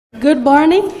Good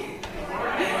morning.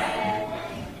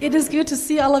 It is good to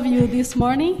see all of you this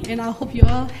morning, and I hope you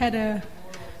all had a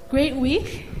great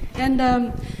week.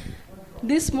 And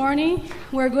this morning,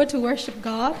 we're going to worship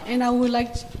God, and I would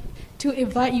like to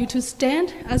invite you to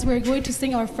stand as we're going to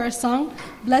sing our first song,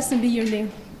 Blessed Be Your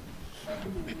Name.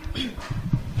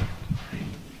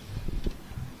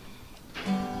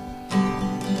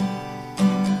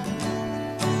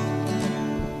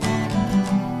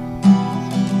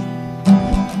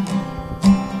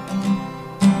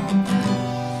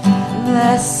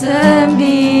 Blessed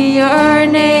be your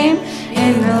name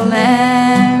in the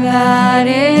land that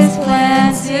is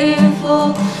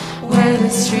plentiful, where the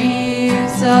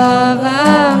streams of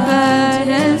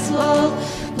abundance flow.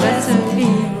 Blessed be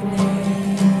your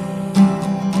name.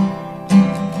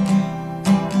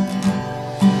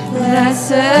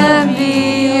 Blessed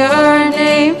be your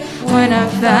name when I'm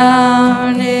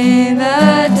found in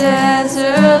the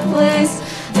desert place.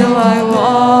 Though I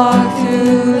walk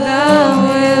through the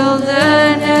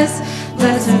wilderness,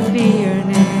 blessed be your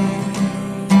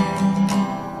name.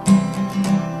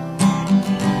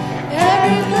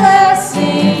 Every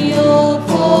blessing you'll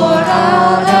pour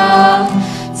out, I'll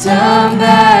turn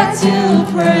back to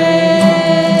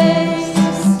praise.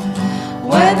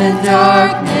 When the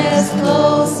darkness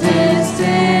closes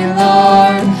in,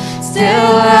 Lord,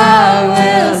 still I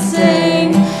will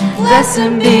sing.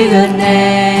 Blessed be the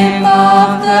name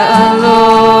of the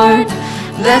Lord.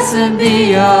 Blessed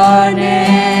be your name.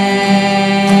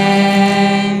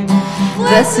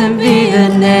 Blessed be the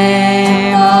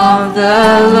name of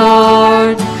the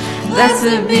Lord.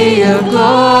 Blessed be your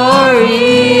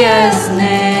glorious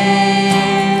name.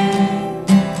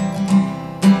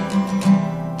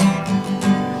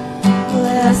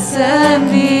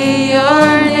 Blessed be your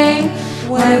name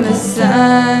when the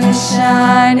sun's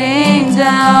shining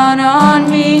down on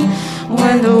me,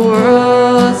 when the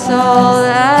world's all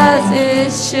as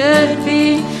it should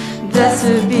be.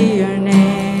 Blessed be your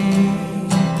name.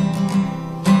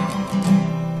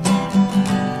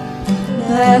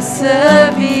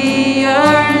 Blessed be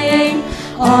your name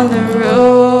on the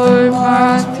road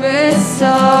marked with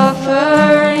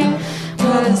suffering,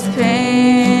 was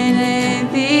pain in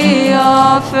the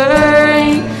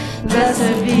offering.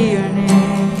 Blessed be your name.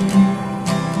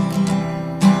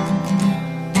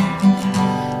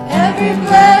 Every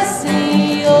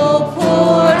blessing you'll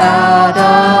pour out,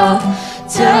 I'll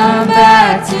turn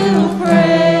back to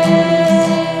praise.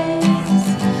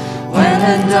 When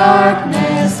the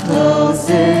darkness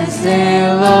closes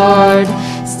in, Lord,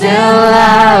 still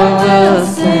I will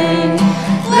sing.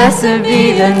 Blessed be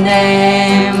the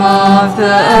name of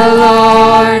the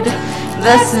Lord.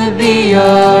 Blessed be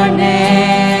your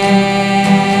name.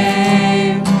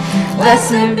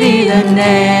 Blessed be the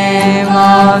name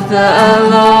of the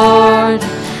Lord.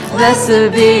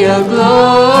 Blessed be your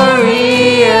glorious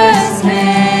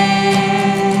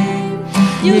name.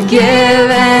 You give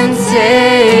and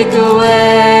take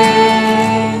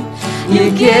away. You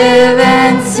give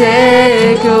and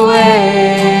take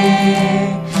away.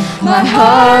 My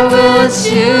heart will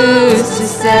choose to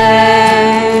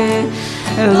say,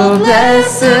 oh,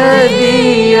 blessed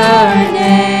be your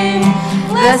name.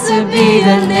 Blessed be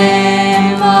the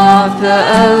name of the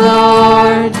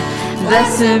Lord.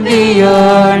 Blessed be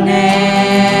your name.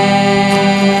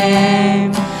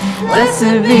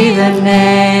 Blessed be the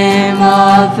name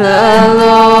of the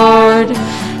Lord.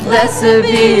 Blessed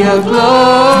be your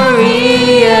glorious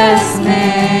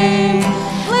name.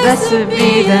 Blessed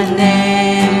be the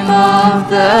name of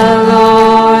the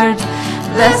Lord.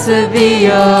 Blessed be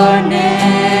your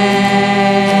name.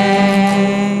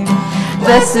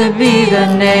 Blessed be the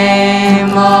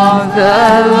name of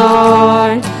the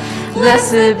Lord.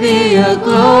 Blessed be your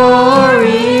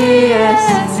glorious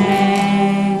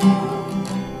name.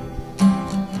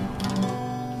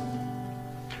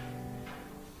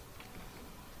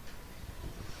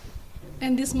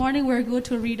 And this morning we're going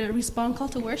to read a response call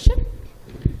to worship.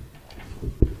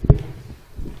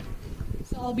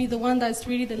 So I'll be the one that's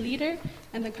really the leader,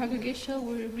 and the congregation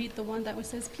will read the one that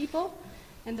says people.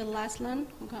 And the last line,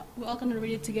 we're all going to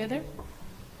read it together.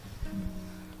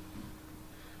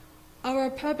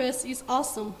 Our purpose is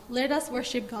awesome. Let us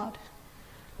worship God.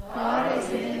 God is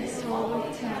in his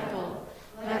holy temple.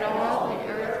 Let all the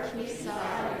earth keep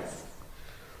silence.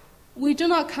 We do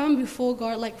not come before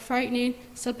God like frightening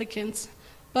supplicants,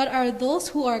 but are those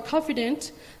who are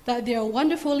confident that they are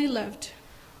wonderfully loved.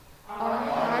 Our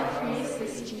high priest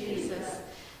is Jesus,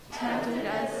 tempted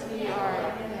as we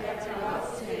are, yet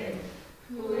without sin,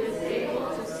 who is able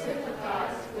to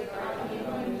sympathize with our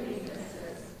human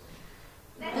weaknesses.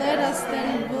 Let us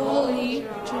then boldly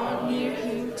draw near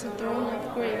him to the throne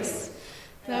of grace,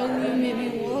 that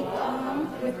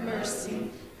with mercy,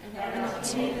 and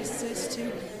obtain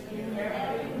assistance in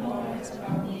moments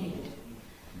of need.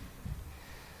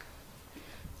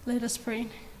 Let us pray.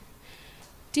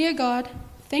 Dear God,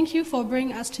 thank you for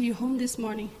bringing us to your home this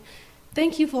morning.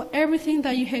 Thank you for everything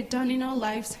that you have done in our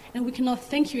lives, and we cannot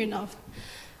thank you enough.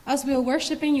 As we are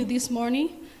worshiping you this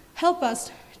morning, help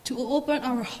us to open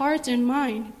our hearts and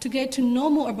mind to get to know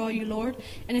more about you, Lord,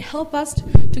 and help us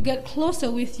to get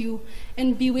closer with you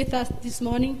and be with us this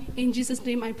morning. In Jesus'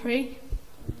 name I pray.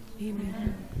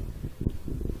 Amen.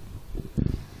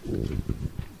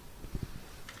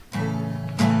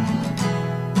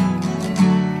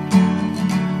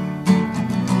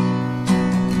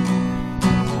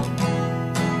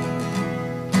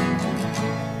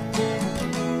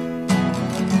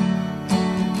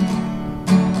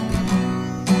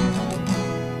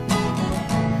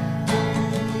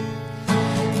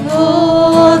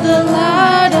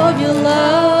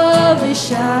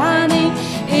 Shining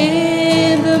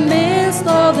in the midst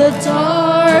of the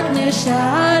darkness,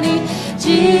 shining.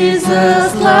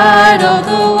 Jesus, light of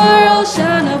the world,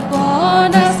 shine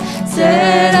upon us,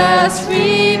 set us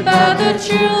free by the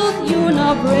truth you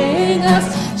now bring us.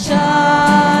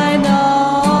 Shine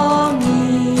on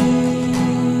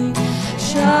me,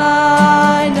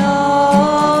 shine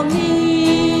on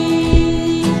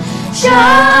me,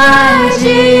 shine,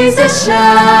 Jesus,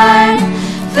 shine.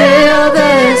 Fill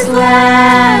this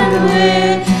land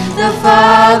with the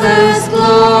Father's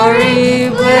glory.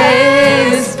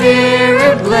 Blaze,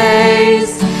 Spirit,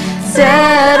 blaze.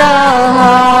 Set our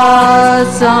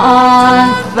hearts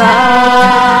on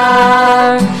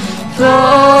fire.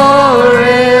 Flow,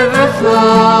 river,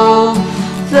 flow.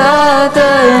 Flood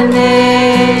the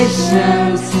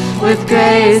nations with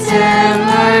grace and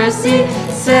mercy.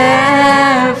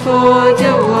 Send forth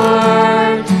your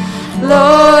word,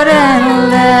 Lord, and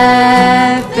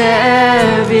let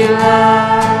there be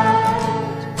light.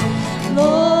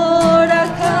 Lord, I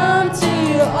come to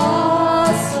your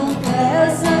awesome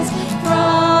presence,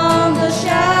 from the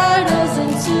shadows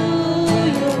into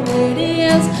your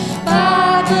radiance.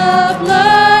 By the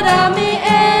blood I may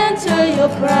enter your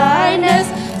brightness.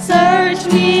 Search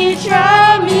me,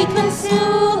 try me,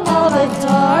 consume all the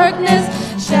darkness.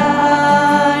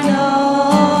 Shine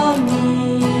on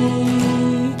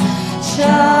me,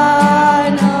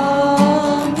 shine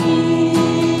on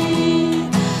me,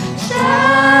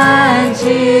 shine,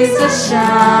 Jesus,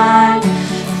 shine.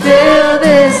 Fill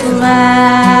this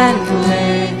land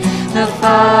with the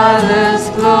Father's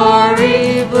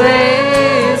glory.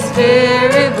 Blaze,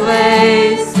 Spirit,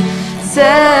 blaze.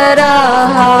 Set our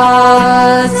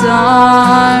hearts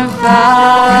on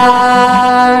fire.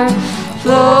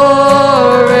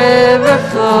 Flow, river,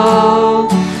 flow.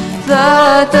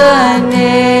 Flood the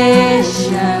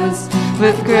nations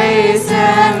with grace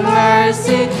and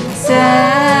mercy.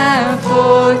 Send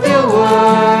forth your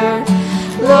word,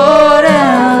 Lord,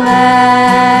 and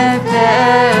let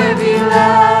there be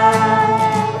light.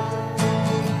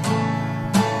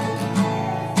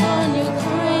 On your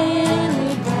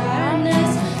kindly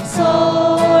brightness, so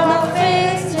our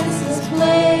faces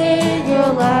display your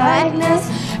likeness,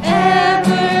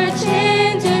 ever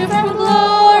changing from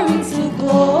glory to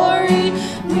glory.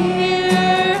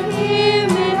 We're here,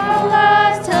 may our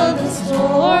lives tell the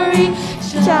story.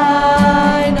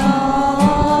 Shine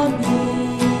on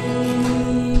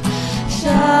me,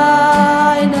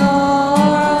 shine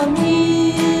on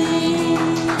me,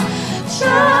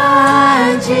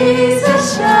 shine, Jesus,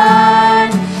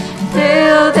 shine.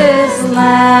 Fill this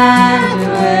land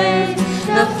with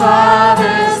the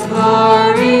Father's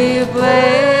glory.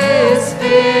 Blaze,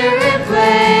 Spirit,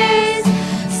 blaze.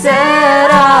 Set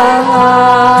our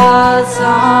hearts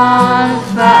on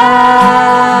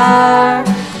fire.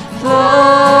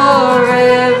 Flow,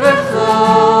 river,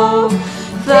 flow.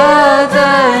 Flood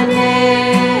the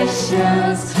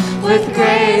nations with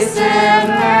grace and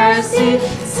mercy.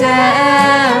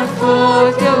 Send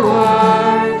forth your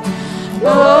word,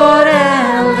 Lord,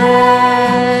 and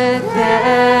let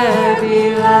there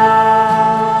be light.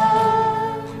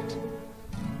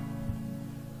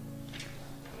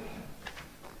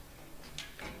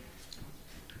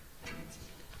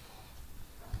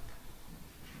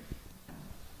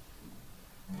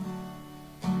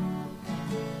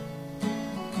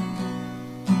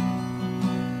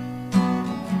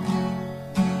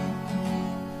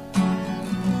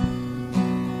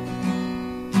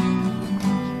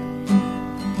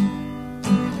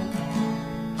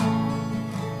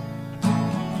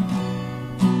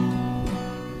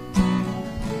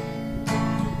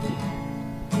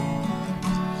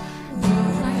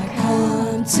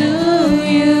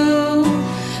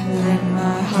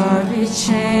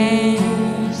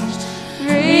 changed.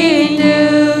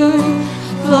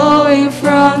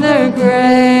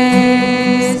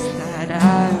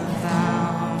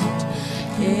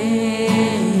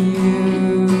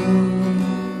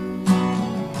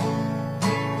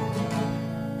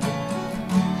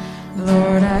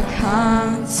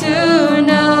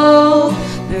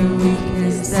 every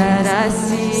weakness that I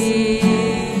see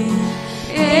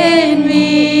in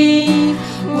me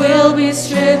will be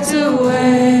stripped away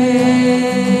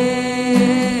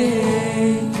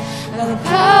by the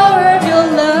power of your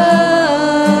love.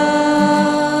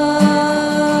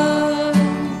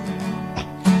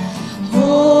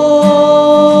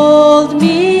 Hold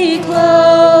me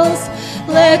close,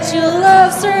 let your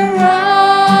love surround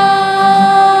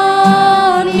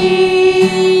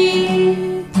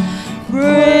me.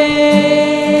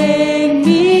 Bring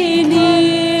me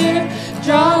near,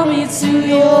 draw me to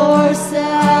your side.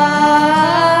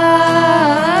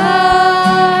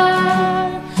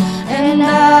 And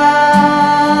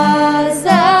as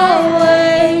I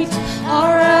wait,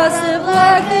 I'll rise up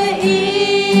like the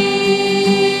eagle,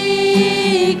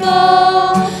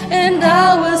 and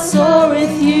I will soar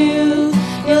with you.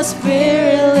 Your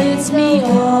spirit leads me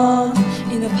on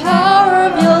in the power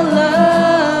of your love.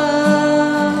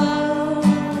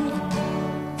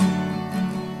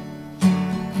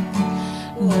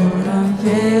 Lord,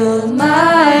 unveil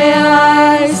my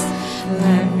eyes,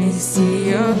 let me see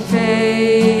your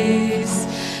face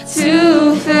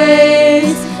to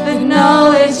face, the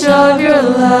knowledge of your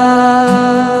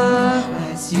love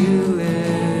as you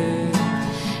live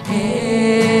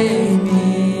in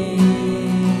me.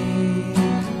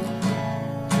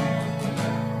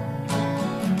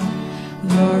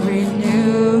 Lord,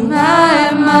 renew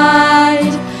my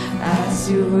mind as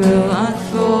you will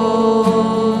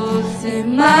unfold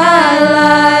in my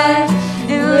life,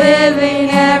 in living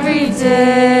every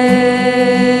day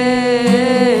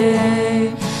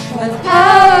by the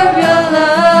power of your love.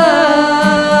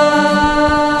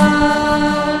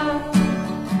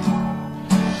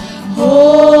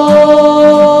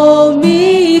 Hold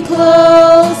me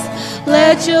close,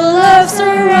 let your love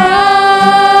surround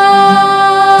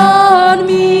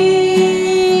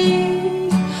me.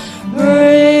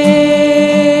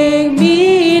 Bring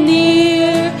me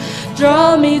near,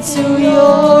 draw me to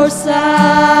your side.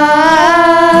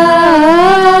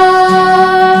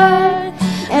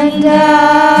 And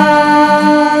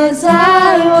as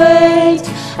I wait,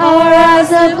 I'll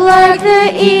rise up like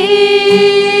the eagle,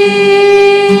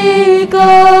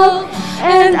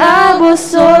 and I will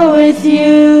soar with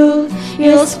you.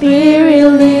 Your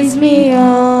spirit leads me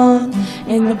on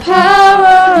in the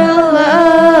power of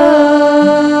love.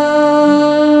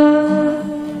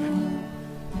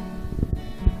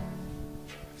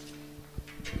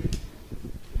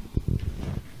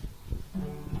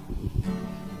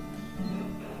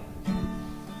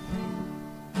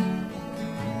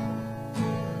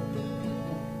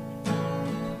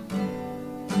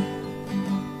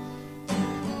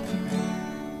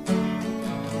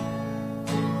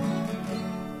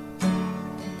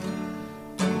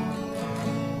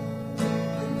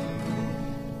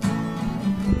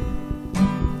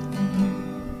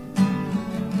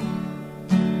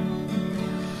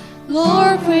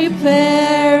 Lord,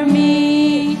 prepare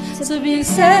me to be a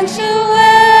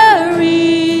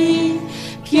sanctuary,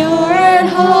 pure and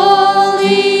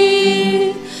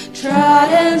holy, tried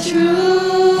and true.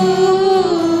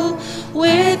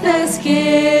 With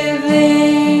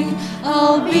thanksgiving,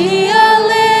 I'll be a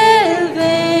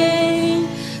living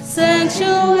sanctuary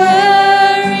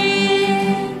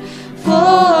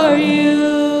for you.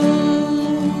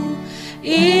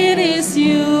 It is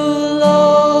you,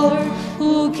 Lord,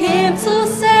 who came to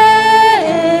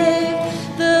save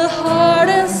the heart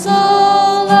and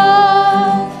soul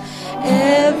of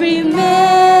every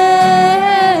man.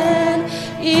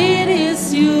 It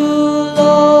is you,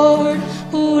 Lord,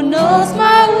 who knows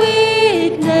my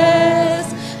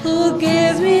weakness, who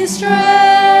gives me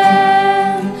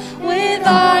strength with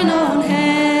thine own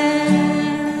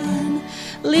hand.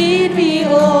 Lead me,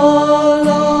 O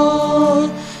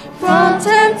Lord, from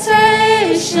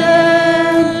temptation,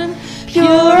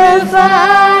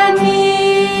 purify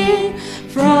me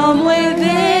from within.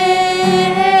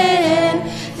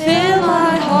 Fill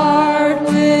my heart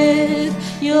with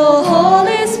your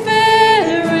Holy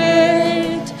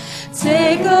Spirit.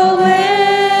 Take away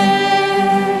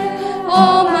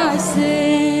all my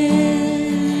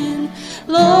sin.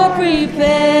 Lord,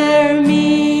 prepare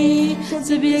me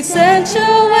to be a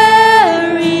sanctuary,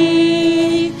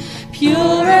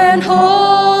 pure and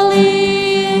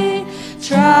holy,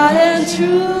 tried and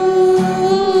true.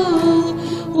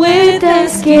 With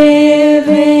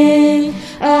thanksgiving,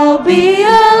 I'll be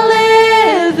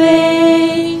a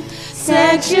living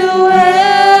sanctuary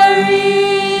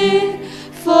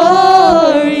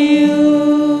for you.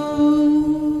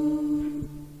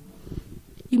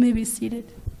 You may be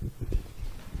seated.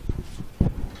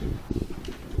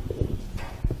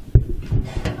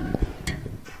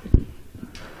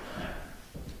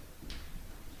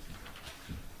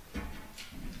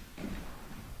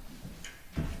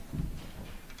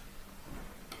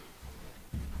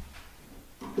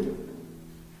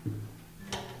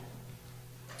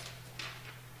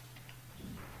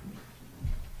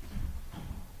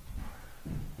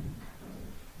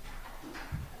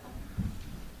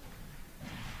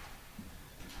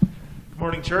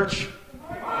 Morning, church.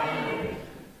 Good morning.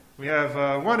 We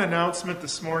have one announcement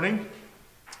this morning,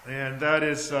 and that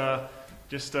is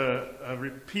just a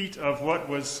repeat of what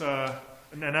was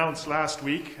announced last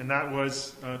week, and that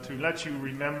was to let you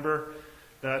remember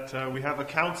that we have a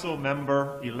council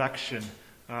member election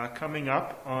coming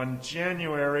up on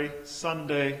January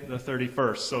Sunday the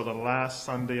 31st, so the last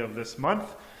Sunday of this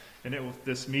month, and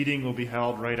this meeting will be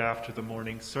held right after the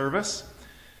morning service.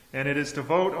 And it is to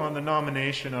vote on the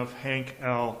nomination of Hank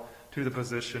L. to the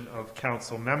position of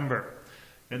council member.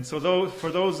 And so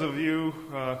for those of you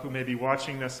who may be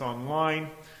watching this online,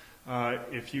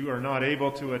 if you are not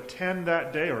able to attend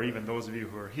that day, or even those of you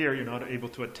who are here, you're not able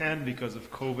to attend because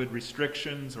of COVID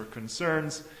restrictions or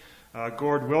concerns,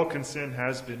 Gord Wilkinson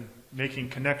has been making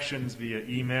connections via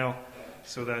email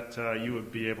so that you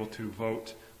would be able to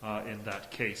vote in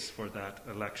that case for that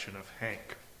election of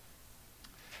Hank.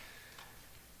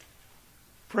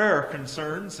 Prayer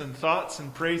concerns and thoughts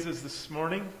and praises this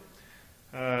morning.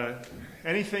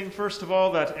 Anything, first of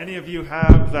all, that any of you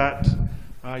have that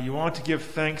you want to give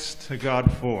thanks to God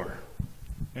for?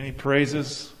 Any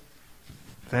praises,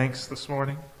 thanks this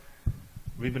morning?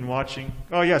 We've been watching.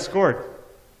 Oh, yes, Gord.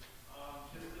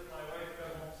 Just that my wife got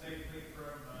home safely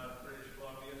from British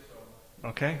Columbia, so...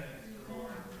 Okay. Thanks to the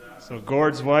Lord for that. So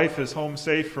Gord's wife is home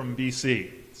safe from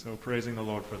BC. So praising the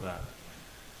Lord for that.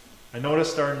 I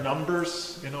noticed our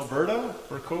numbers in Alberta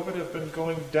for COVID have been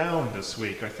going down this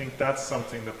week. I think that's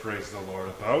something to praise the Lord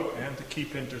about and to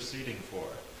keep interceding for.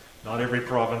 Not every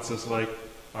province is like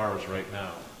ours right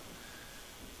now.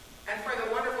 And for the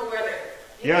wonderful weather.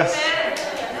 Yes.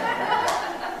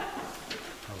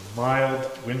 A mild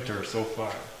winter so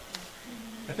far.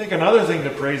 I think another thing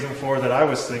to praise Him for that I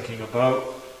was thinking about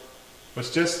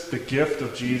was just the gift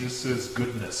of Jesus'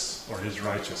 goodness or His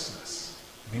righteousness.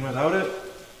 I mean, without it,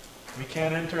 we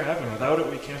can't enter heaven. Without it,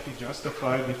 we can't be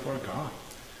justified before God.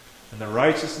 And the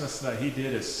righteousness that He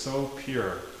did is so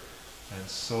pure and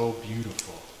so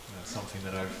beautiful. And that's something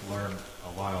that I've learned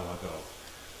a while ago.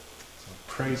 So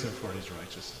praise Him for His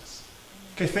righteousness.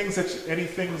 Okay, any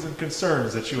things and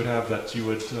concerns that you would have that you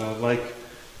would like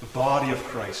the body of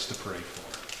Christ to pray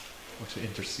for or to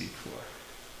intercede for?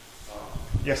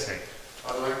 Yes, Hank.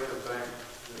 I'd like to thank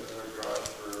God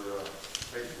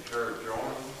for taking care of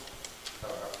Joan.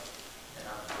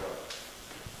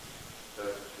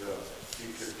 That he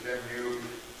continued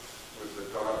with the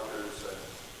doctors and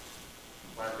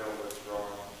find out what's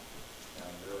wrong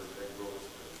and everything goes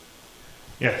good.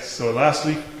 Yes, so last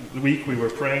week we were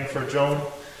praying for Joan,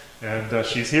 and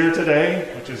she's here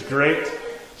today, which is great.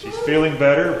 She's feeling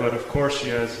better, but of course she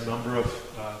has a number of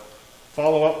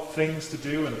follow-up things to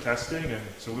do and testing, and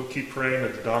so we'll keep praying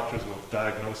that the doctors will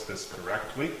diagnose this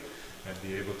correctly and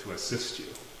be able to assist you.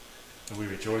 And we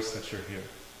rejoice that you're here.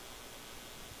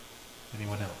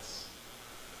 Anyone else?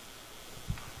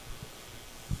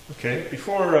 Okay,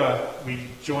 before we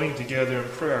join together in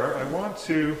prayer, I want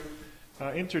to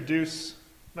I'm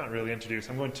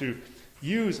going to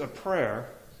use a prayer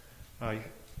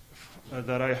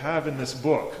that I have in this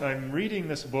book. I'm reading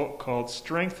this book called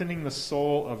Strengthening the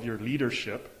Soul of Your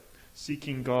Leadership,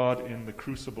 Seeking God in the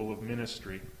Crucible of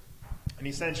Ministry. And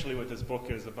essentially what this book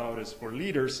is about is for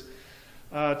leaders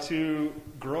to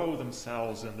grow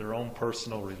themselves in their own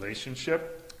personal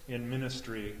relationship in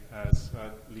ministry as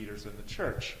leaders in the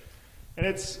church. And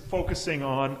it's focusing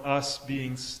on us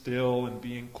being still and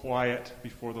being quiet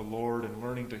before the Lord and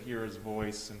learning to hear His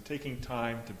voice and taking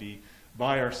time to be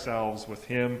by ourselves with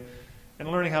Him and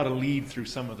learning how to lead through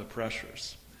some of the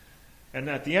pressures. And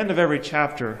at the end of every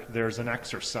chapter, there's an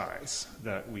exercise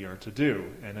that we are to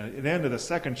do. And at the end of the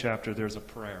second chapter, there's a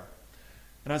prayer.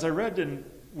 And as I read and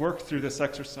worked through this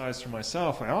exercise for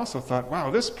myself, I also thought, wow,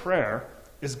 this prayer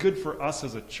is good for us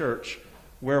as a church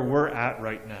where we're at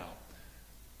right now.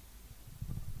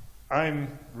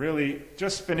 I'm really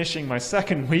just finishing my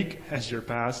second week as your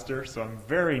pastor, so I'm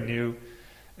very new.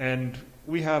 And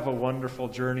we have a wonderful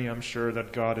journey, I'm sure,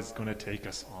 that God is going to take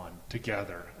us on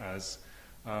together as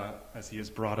He has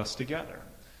brought us together.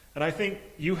 And I think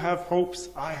you have hopes,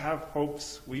 I have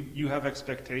hopes, you have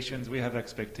expectations, we have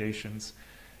expectations.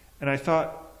 And I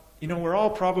thought, we're all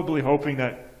probably hoping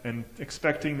that and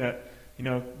expecting that,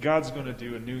 God's going to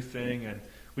do a new thing, and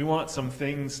we want some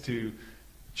things to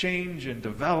change and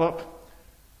develop.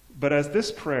 But as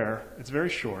this prayer, it's very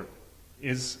short,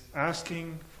 is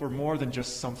asking for more than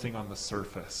just something on the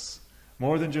surface,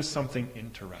 more than just something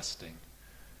interesting,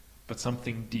 but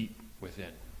something deep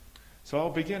within. So I'll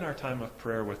begin our time of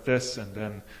prayer with this, and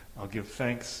then I'll give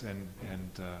thanks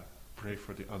and pray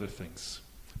for the other things.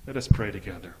 Let us pray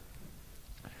together.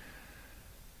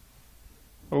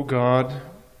 O God,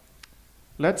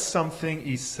 let something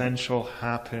essential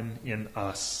happen in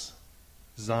us,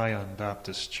 Zion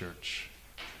Baptist Church.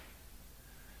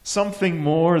 Something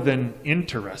more than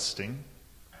interesting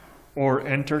or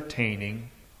entertaining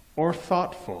or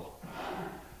thoughtful.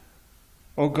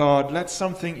 O God, let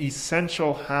something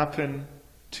essential happen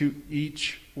to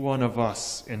each one of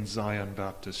us in Zion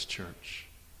Baptist Church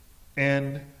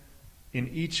and in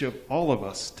each of all of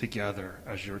us together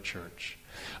as your church.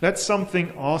 Let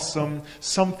something awesome,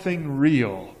 something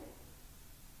real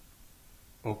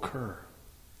occur.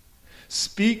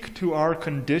 Speak to our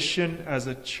condition as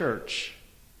a church,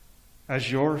 as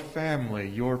your family,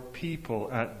 your people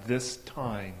at this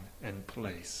time and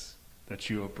place that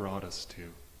you have brought us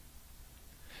to.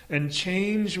 And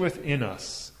change within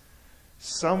us,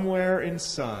 somewhere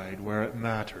inside where it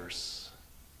matters,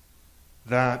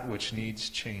 that which needs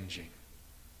changing.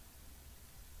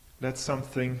 Let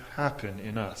something happen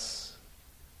in us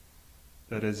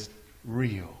that is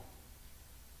real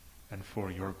and for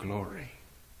your glory.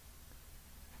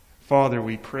 Father,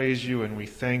 we praise you and we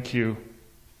thank you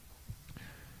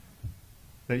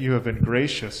that you have been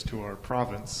gracious to our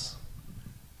province,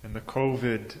 and the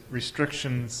COVID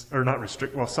restrictions,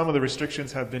 some of the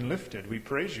restrictions have been lifted. We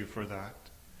praise you for that.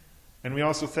 And we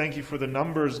also thank you for the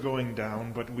numbers going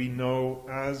down, but we know,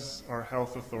 as our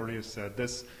health authority has said,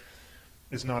 this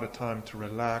is not a time to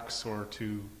relax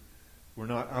we're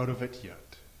not out of it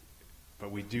yet.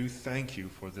 But we do thank you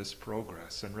for this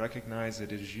progress and recognize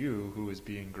it is you who is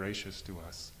being gracious to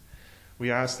us. We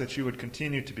ask that you would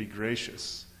continue to be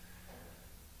gracious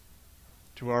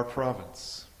to our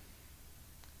province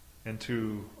and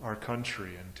to our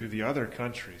country and to the other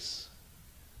countries.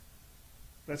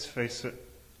 Let's face it,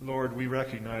 Lord, we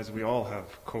recognize we all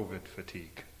have COVID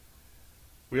fatigue.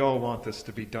 We all want this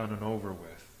to be done and over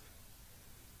with.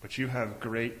 But you have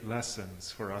great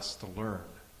lessons for us to learn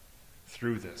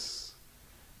through this.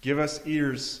 Give us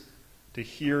ears to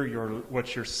hear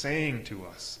what you're saying to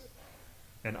us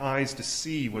and eyes to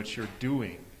see what you're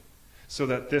doing, so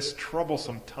that this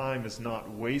troublesome time is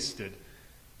not wasted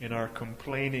in our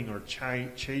complaining or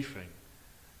chafing,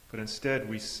 but instead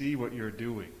we see what you're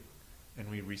doing and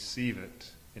we receive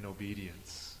it in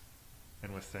obedience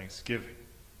and with thanksgiving.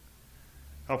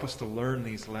 Help us to learn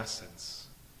these lessons.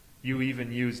 You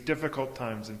even use difficult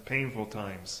times and painful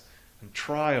times and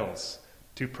trials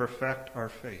to perfect our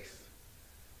faith.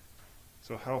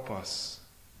 So help us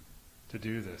to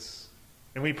do this.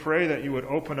 And we pray that you would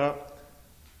open up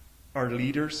our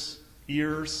leaders'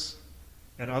 ears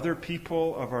and other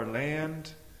people of our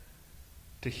land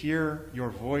to hear your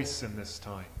voice in this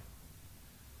time.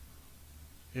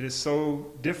 It is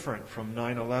so different from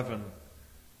 9/11,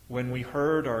 when we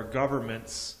heard our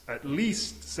governments at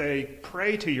least say,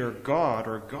 pray to your God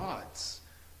or gods.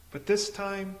 But this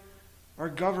time, our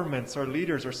governments, our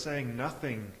leaders are saying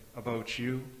nothing about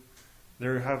you.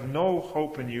 They have no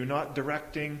hope in you, not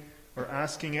directing or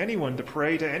asking anyone to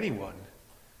pray to anyone.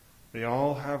 They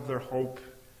all have their hope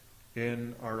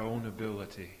in our own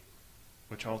ability,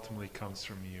 which ultimately comes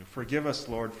from you. Forgive us,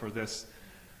 Lord, for this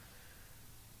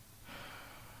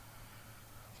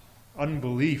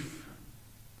unbelief.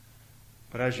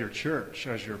 But as your church,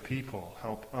 as your people,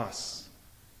 help us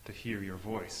to hear your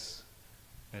voice.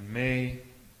 And may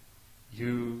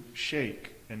you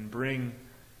shake and bring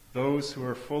those who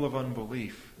are full of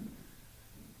unbelief,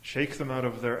 shake them out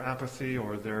of their apathy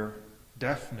or their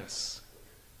deafness,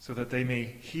 so that they may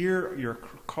hear your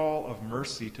call of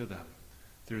mercy to them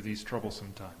through these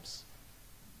troublesome times.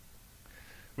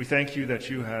 We thank you that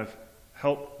you have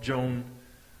helped Joan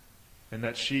and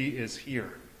that she is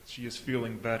here. She is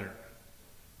feeling better.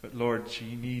 But Lord,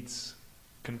 she needs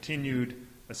continued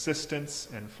assistance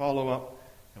and follow-up,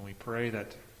 and we pray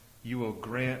that you will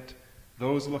grant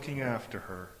those looking after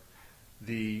her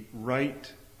the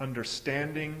right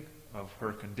understanding of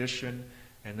her condition,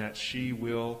 and that she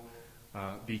will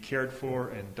be cared for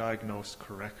and diagnosed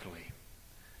correctly.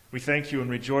 We thank you and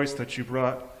rejoice that you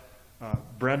brought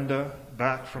Brenda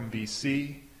back from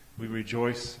BC. We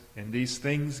rejoice in these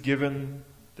things, given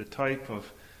the type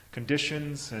of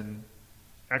conditions and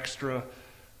extra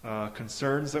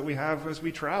concerns that we have as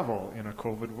we travel in a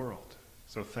COVID world.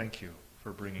 So thank you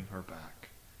for bringing her back.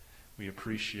 We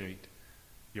appreciate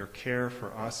your care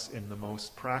for us in the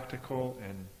most practical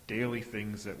and daily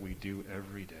things that we do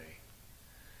every day.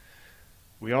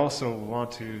 We also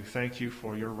want to thank you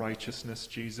for your righteousness,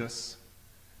 Jesus.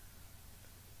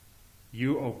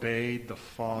 You obeyed the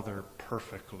Father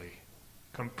perfectly,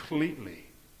 completely,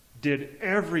 did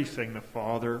everything the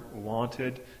Father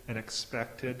wanted and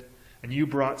expected, and you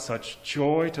brought such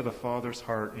joy to the Father's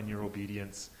heart in your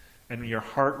obedience, and your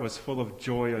heart was full of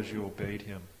joy as you obeyed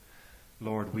him.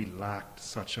 Lord, we lacked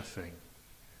such a thing.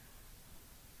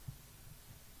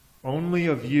 Only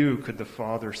of you could the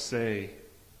Father say,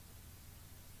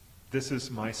 "This is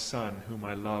my Son whom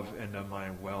I love and am I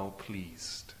well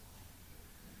pleased."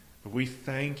 But we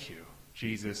thank you,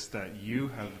 Jesus, that you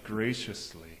have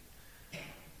graciously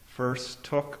first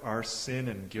took our sin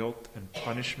and guilt and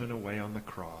punishment away on the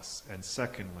cross, and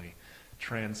secondly,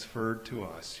 transferred to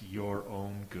us your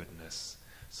own goodness,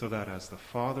 so that as the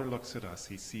Father looks at us,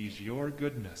 he sees your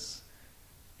goodness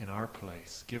in our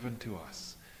place, given to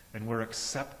us, and we're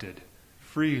accepted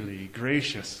freely,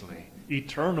 graciously,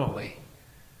 eternally.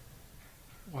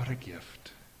 What a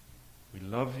gift. We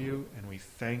love you and we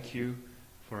thank you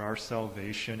for our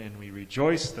salvation, and we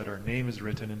rejoice that our name is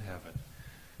written in heaven.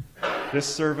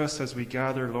 This service as we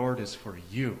gather, Lord, is for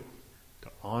you,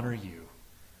 to honor you,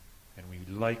 and we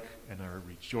like and are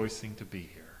rejoicing to be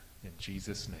here. In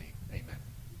Jesus' name, amen.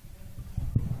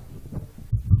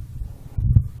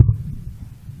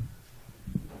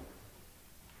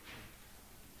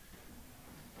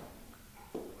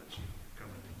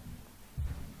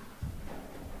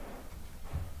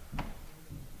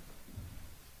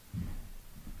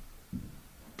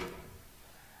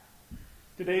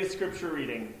 Today's scripture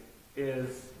reading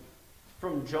is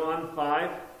from John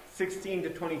 5:16 to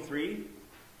 23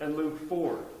 and Luke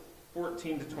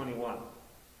 4:14 to 21.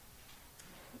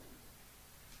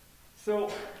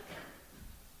 So,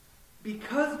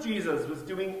 because Jesus was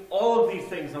doing all of these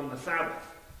things on the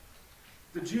Sabbath,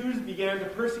 the Jews began to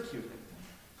persecute him.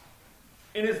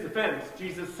 In his defense,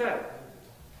 Jesus said,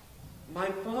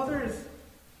 "My Father is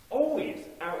always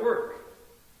at work,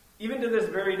 even to this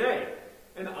very day,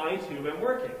 and I too am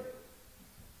working."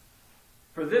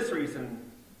 For this reason,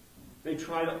 they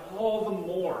tried all the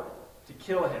more to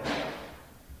kill him.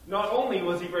 Not only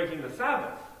was he breaking the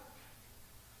Sabbath,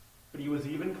 but he was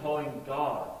even calling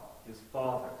God his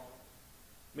Father,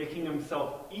 making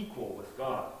himself equal with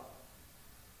God.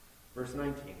 Verse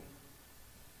 19.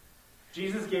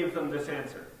 Jesus gave them this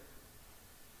answer: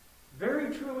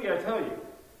 "Very truly I tell you,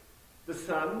 the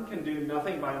Son can do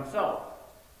nothing by himself.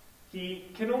 He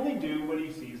can only do what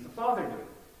he sees the Father do.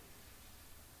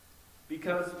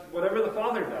 Because whatever the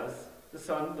Father does, the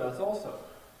Son does also.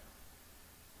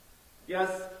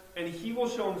 Yes, and he will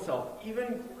show himself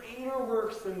even greater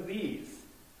works than these,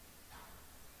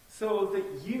 so that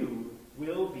you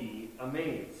will be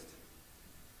amazed.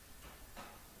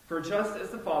 For just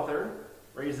as the Father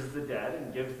raises the dead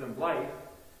and gives them life,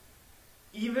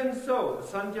 even so the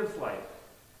Son gives life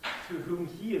to whom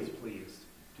he is pleased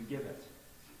to give it.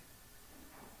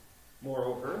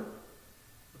 Moreover,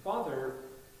 the Father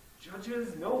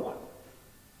judges no one,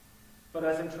 but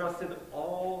has entrusted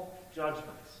all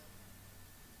judgments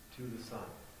to the Son,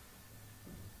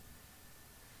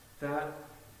 that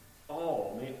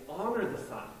all may honor the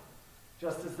Son,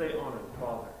 just as they honor the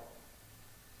Father.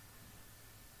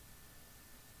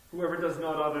 Whoever does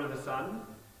not honor the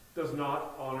Son does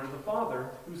not honor the Father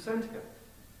who sent him."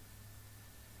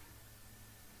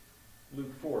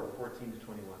 Luke 4:14 to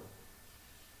 21.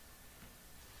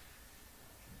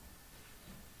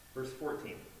 Verse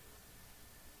 14.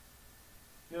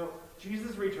 Now,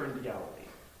 Jesus returned to Galilee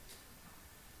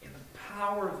in the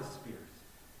power of the Spirit,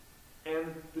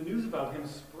 and the news about him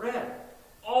spread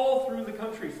all through the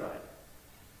countryside.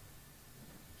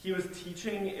 He was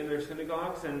teaching in their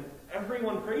synagogues, and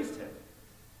everyone praised him.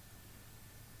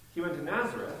 He went to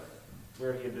Nazareth,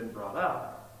 where he had been brought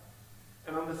up,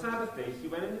 and on the Sabbath day he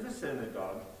went into the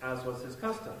synagogue, as was his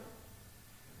custom.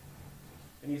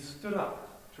 And he stood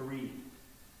up to read,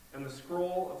 and the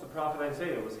scroll of the prophet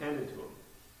Isaiah was handed to him.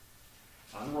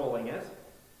 Unrolling it,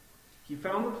 he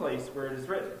found the place where it is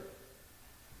written,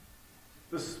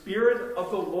 "The Spirit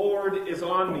of the Lord is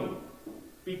on me,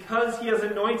 because he has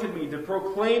anointed me to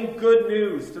proclaim good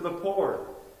news to the poor.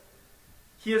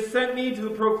 He has sent me to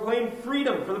proclaim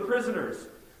freedom for the prisoners,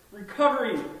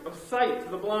 recovery of sight to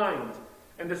the blind,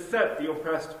 and to set the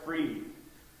oppressed free,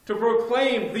 to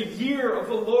proclaim the year of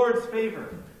the Lord's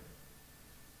favor."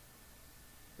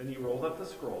 Then he rolled up the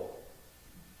scroll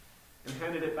and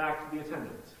handed it back to the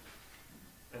attendant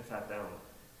and sat down.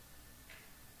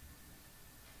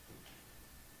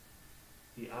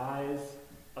 The eyes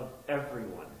of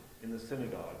everyone in the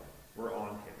synagogue were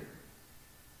on him.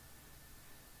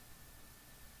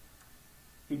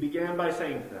 He began by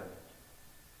saying to them,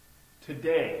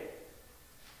 "Today,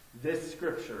 this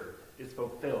scripture is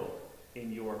fulfilled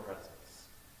in your presence."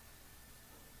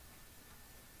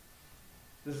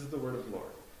 This is the word of the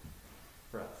Lord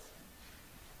for us.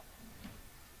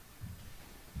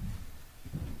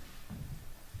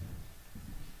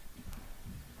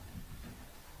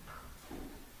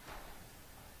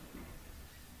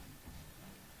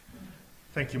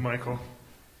 Thank you, Michael.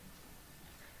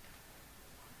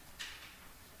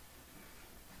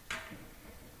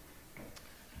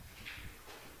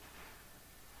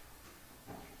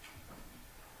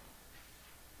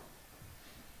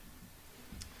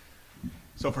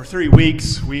 So for 3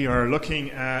 weeks, we are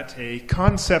looking at a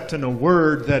concept and a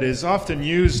word that is often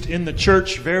used in the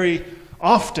church very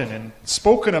often and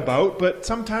spoken about, but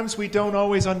sometimes we don't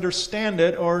always understand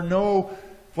it or know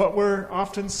what we're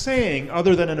often saying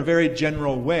other than in a very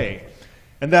general way.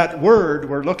 And that word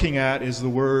we're looking at is the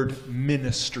word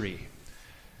ministry.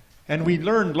 And we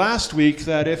learned last week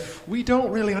that if we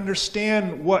don't really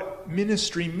understand what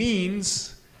ministry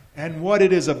means and what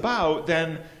it is about,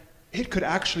 then it could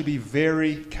actually be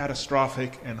very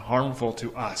catastrophic and harmful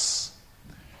to us.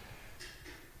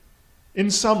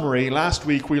 In summary, last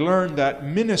week we learned that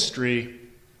ministry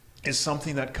is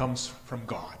something that comes from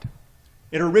God.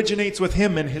 It originates with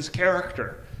Him and His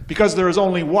character. Because there is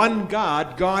only one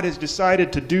God, God has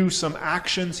decided to do some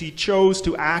actions. He chose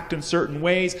to act in certain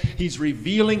ways. He's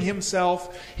revealing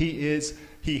Himself.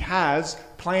 He has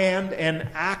planned and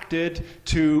acted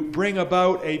to bring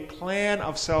about a plan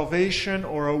of salvation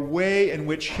or a way in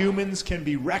which humans can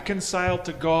be reconciled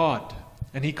to God.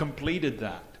 And He completed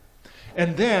that.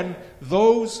 And then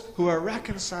those who are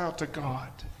reconciled to God,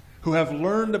 who have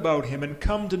learned about Him and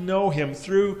come to know Him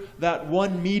through that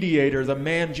one mediator, the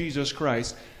man Jesus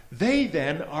Christ, they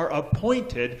then are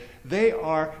appointed, they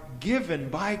are given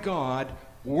by God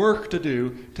work to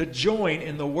do, to join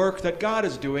in the work that God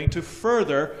is doing to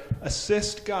further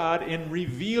assist God in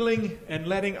revealing and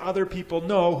letting other people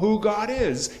know who God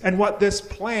is and what this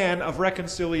plan of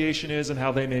reconciliation is and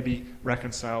how they may be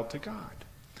reconciled to God.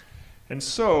 And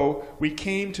so we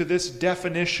came to this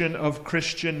definition of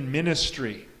Christian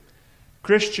ministry.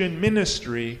 Christian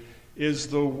ministry is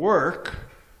the work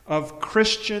of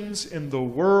Christians in the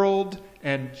world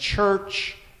and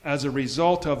church as a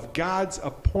result of God's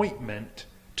appointment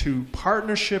to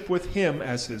partnership with Him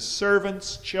as His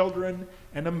servants, children,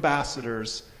 and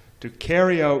ambassadors to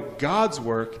carry out God's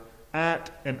work at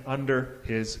and under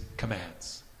His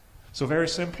commands. So very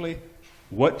simply,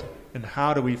 what and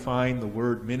how do we find the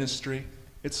word ministry?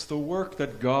 It's the work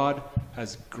that God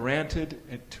has granted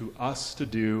it to us to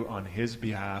do on His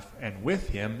behalf and with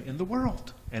Him in the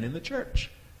world and in the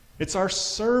church. It's our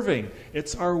serving,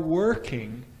 it's our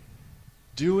working,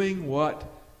 doing what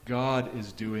God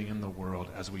is doing in the world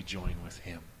as we join with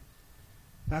Him.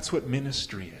 That's what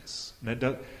ministry is.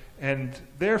 And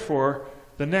therefore,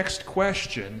 the next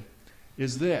question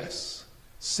is this.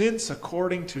 Since,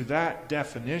 according to that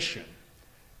definition,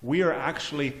 we are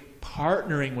actually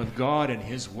partnering with God in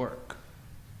His work,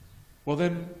 well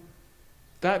then,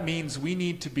 that means we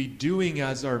need to be doing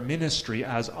as our ministry,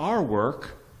 as our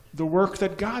work, the work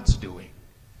that God's doing.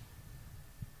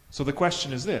 So the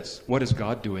question is this: what is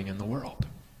God doing in the world?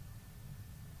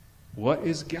 What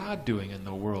is God doing in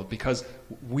the world? Because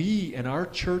we in our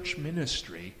church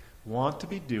ministry want to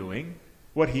be doing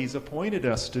what He's appointed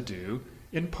us to do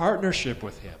in partnership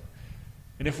with Him.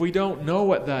 And if we don't know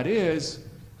what that is,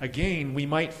 again, we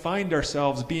might find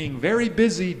ourselves being very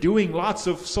busy doing lots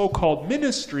of so-called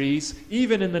ministries,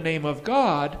 even in the name of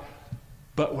God,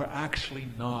 but we're actually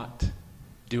not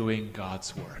doing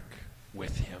God's work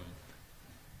with Him.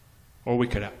 Or we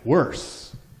could, at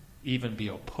worst, even be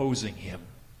opposing Him.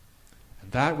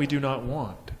 And that we do not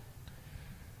want.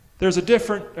 There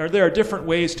are different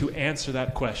ways to answer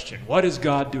that question. What is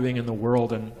God doing in the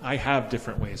world? And I have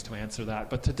different ways to answer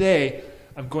that. But today,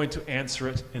 I'm going to answer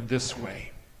it in this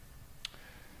way.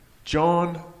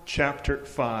 John chapter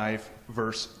 5,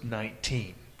 verse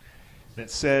 19. And it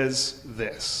says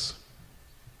this.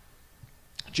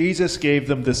 Jesus gave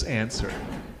them this answer.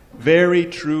 Very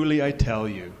truly I tell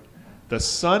you, the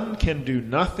Son can do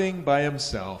nothing by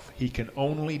Himself. He can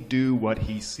only do what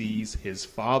He sees His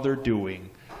Father doing,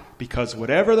 because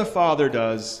whatever the Father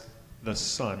does, the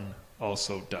Son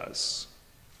also does.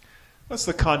 What's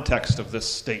the context of this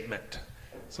statement?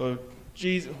 So,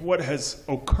 Jesus, what has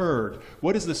occurred?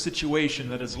 What is the situation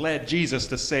that has led Jesus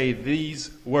to say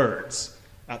these words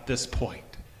at this point?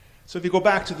 So if you go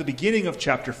back to the beginning of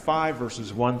chapter 5,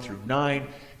 verses 1 through 9,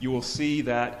 you will see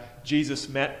that Jesus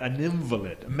met an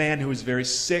invalid, a man who was very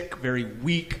sick, very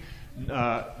weak,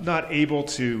 not able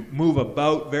to move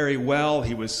about very well.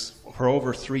 He was for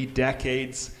over 3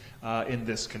 decades in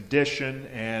this condition,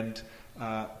 and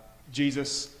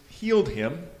Jesus healed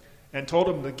him and told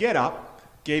him to get up,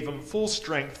 gave him full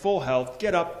strength, full health,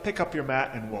 get up, pick up your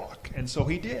mat, and walk. And so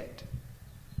he did.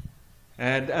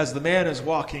 And as the man is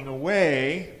walking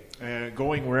away,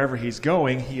 going wherever he's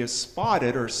going, he is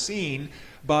spotted or seen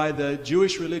by the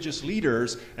Jewish religious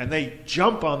leaders, and they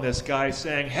jump on this guy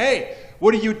saying, "Hey,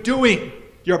 What are you doing?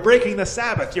 You're breaking the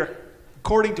Sabbath.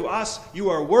 According to us, you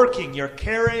are working. You're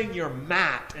carrying your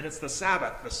mat, and it's the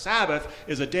Sabbath. The Sabbath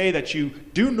is a day that you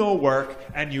do no work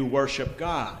and you worship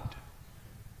God.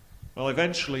 Well,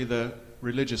 eventually the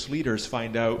religious leaders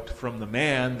find out from the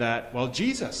man that, well,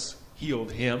 Jesus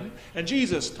healed him, and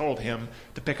Jesus told him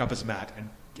to pick up his mat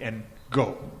and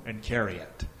go and carry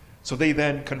it. So they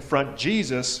then confront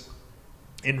Jesus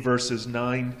in verses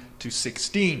 9 to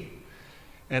 16.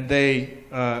 And they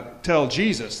tell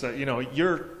Jesus that,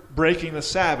 you're breaking the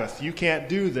Sabbath. You can't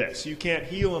do this. You can't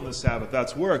heal on the Sabbath.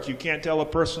 That's work. You can't tell a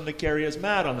person to carry his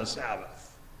mat on the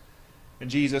Sabbath. And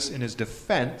Jesus, in his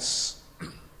defense,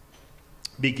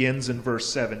 begins in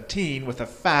verse 17 with a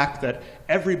fact that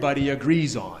everybody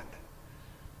agrees on.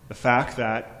 The fact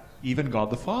that even God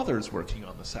the Father is working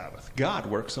on the Sabbath. God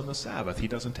works on the Sabbath. He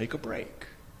doesn't take a break.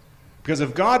 Because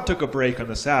if God took a break on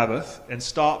the Sabbath and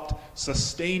stopped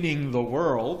sustaining the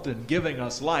world and giving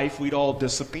us life, we'd all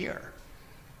disappear.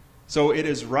 So it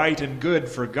is right and good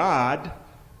for God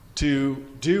to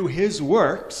do his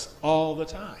works all the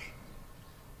time.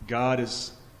 God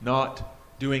is not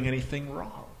doing anything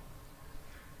wrong.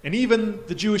 And even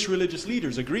the Jewish religious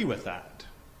leaders agree with that.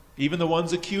 Even the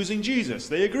ones accusing Jesus,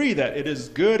 they agree that it is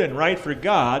good and right for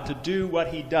God to do what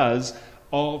he does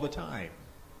all the time.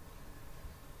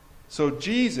 So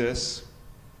Jesus,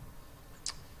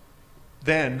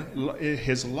 then,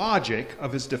 his logic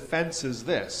of his defense is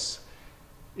this.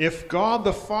 If God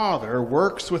the Father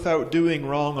works without doing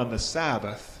wrong on the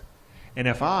Sabbath, and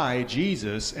if I,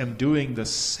 Jesus, am doing the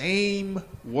same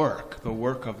work, the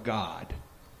work of God,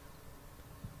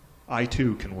 I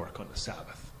too can work on the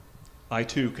Sabbath. I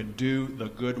too can do the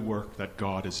good work that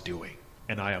God is doing,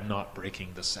 and I am not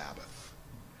breaking the Sabbath.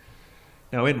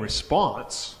 Now, in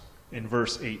response, in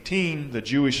verse 18, the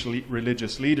Jewish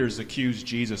religious leaders accuse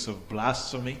Jesus of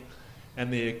blasphemy,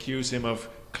 and they accuse him of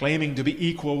claiming to be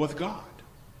equal with God.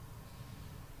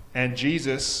 And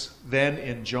Jesus, then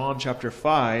in John chapter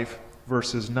 5,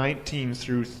 verses 19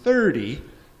 through 30,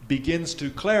 begins to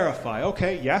clarify,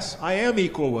 okay, yes, I am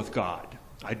equal with God.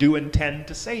 I do intend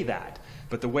to say that.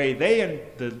 But the way they and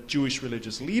the Jewish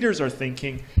religious leaders are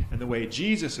thinking and the way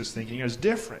Jesus is thinking is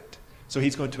different. So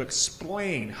he's going to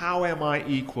explain, how am I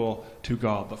equal to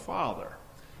God the Father?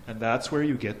 And that's where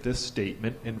you get this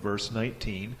statement in verse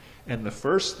 19. And the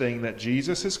first thing that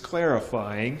Jesus is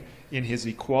clarifying in his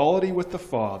equality with the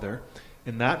Father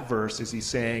in that verse is he's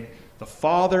saying, the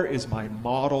Father is my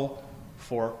model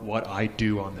for what I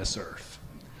do on this earth.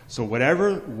 So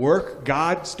whatever work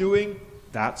God's doing,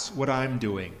 that's what I'm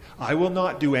doing. I will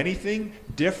not do anything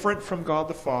different from God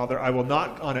the Father. I will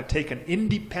not take an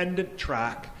independent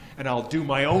track and I'll do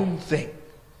my own thing.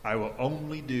 I will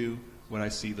only do what I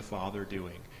see the Father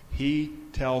doing. He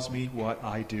tells me what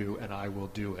I do and I will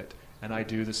do it. And I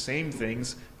do the same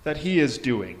things that he is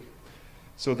doing.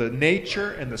 So the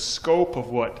nature and the scope of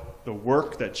what the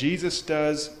work that Jesus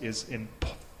does is in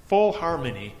full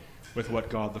harmony with what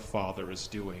God the Father is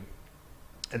doing.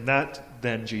 And that,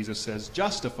 then, Jesus says,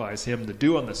 justifies him to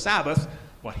do on the Sabbath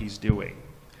what he's doing.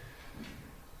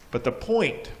 But the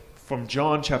point from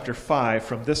John chapter 5,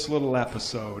 from this little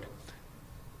episode,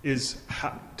 is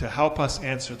to help us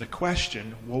answer the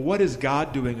question, well, what is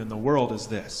God doing in the world is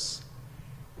this.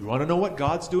 You want to know what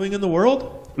God's doing in the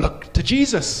world? Look to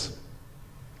Jesus.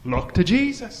 Look to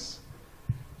Jesus.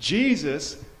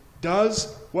 Jesus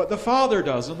does what the Father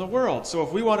does in the world. So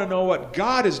if we want to know what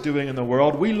God is doing in the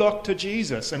world, we look to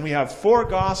Jesus. And we have 4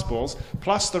 Gospels,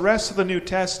 plus the rest of the New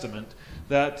Testament,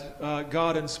 that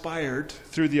God inspired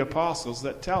through the apostles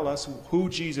that tell us who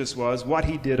Jesus was, what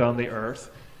he did on the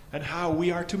earth, and how we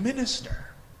are to minister.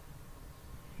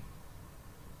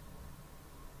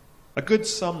 A good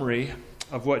summary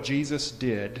of what Jesus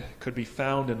did could be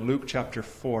found in Luke chapter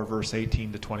 4, verse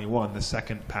 18 to 21, the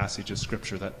second passage of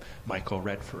Scripture that Michael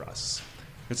read for us.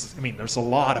 There's a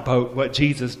lot about what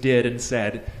Jesus did and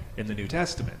said in the New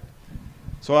Testament.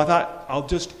 So I thought I'll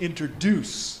just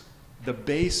introduce the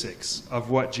basics of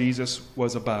what Jesus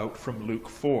was about from Luke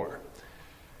 4.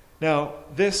 Now,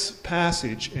 this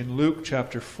passage in Luke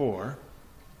chapter 4,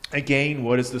 again,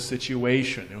 what is the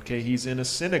situation? Okay, he's in a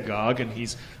synagogue and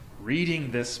he's reading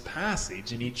this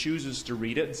passage and he chooses to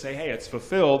read it and say, hey, it's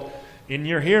fulfilled in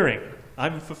your hearing.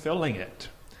 I'm fulfilling it.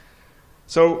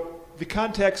 So the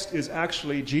context is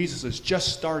actually Jesus is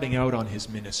just starting out on his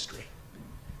ministry.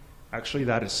 Actually,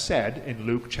 that is said in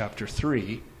Luke chapter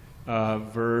 3,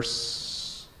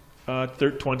 verse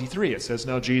 23. It says,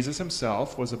 now Jesus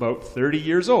himself was about 30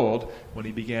 years old when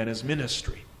he began his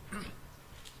ministry.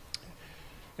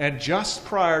 And just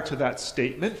prior to that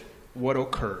statement, what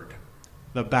occurred?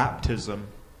 The baptism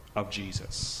of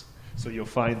Jesus. So you'll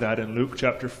find that in Luke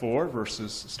chapter 4,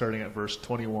 starting at verse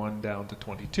 21 down to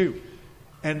 22.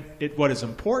 And what is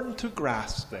important to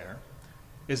grasp there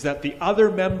is that the other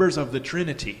members of the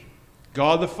Trinity,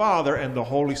 God the Father and the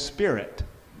Holy Spirit,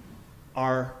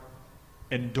 are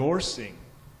endorsing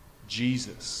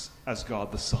Jesus as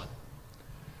God the Son.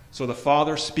 So the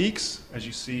Father speaks, as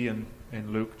you see in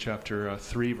Luke chapter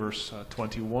 3, verse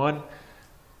 21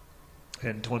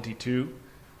 and 22,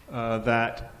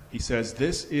 that he says,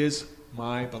 "This is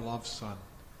my beloved Son,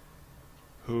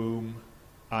 whom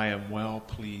I am well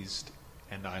pleased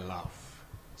and I love."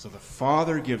 So the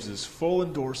Father gives his full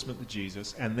endorsement to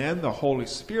Jesus, and then the Holy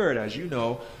Spirit, as you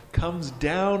know, comes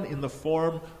down in the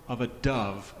form of a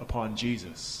dove upon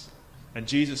Jesus. And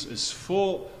Jesus is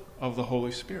full of the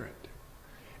Holy Spirit.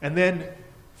 And then,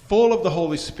 full of the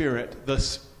Holy Spirit, the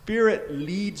Spirit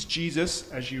leads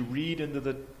Jesus, as you read into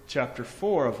the chapter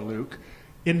 4 of Luke,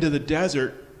 into the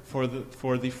desert for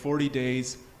the 40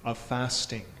 days of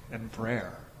fasting and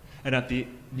prayer. And at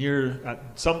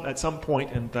some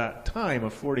point in that time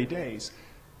of 40 days,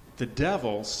 the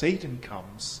devil, Satan,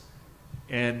 comes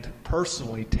and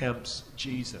personally tempts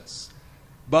Jesus.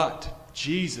 But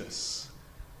Jesus,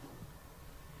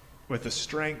 with the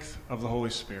strength of the Holy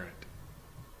Spirit,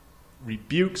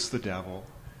 rebukes the devil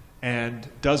and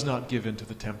does not give in to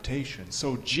the temptation.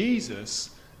 So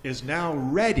Jesus is now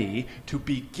ready to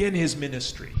begin his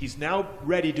ministry. He's now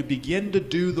ready to begin to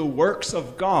do the works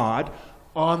of God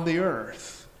on the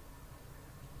earth,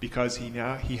 because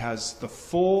he has the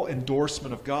full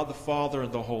endorsement of God the Father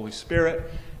and the Holy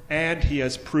Spirit, and he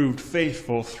has proved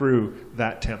faithful through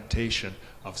that temptation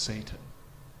of Satan.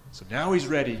 So now he's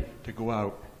ready to go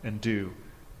out and do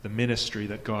the ministry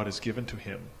that God has given to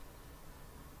him.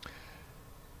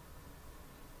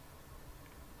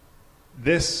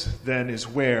 This then is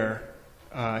where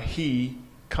he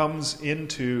comes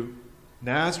into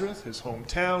Nazareth, his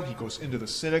hometown. He goes into the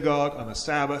synagogue on the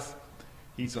Sabbath.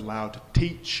 He's allowed to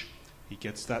teach. He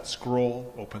gets that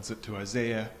scroll, opens it to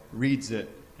Isaiah, reads it,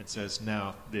 and says,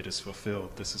 "Now it is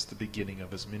fulfilled." This is the beginning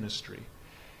of his ministry.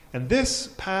 And this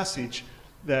passage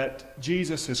that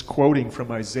Jesus is quoting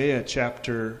from Isaiah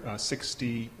chapter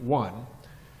 61,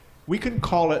 we can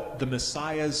call it the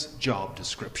Messiah's job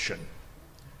description.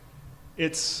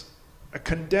 It's a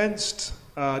condensed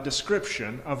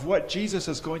description of what Jesus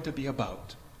is going to be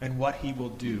about and what he will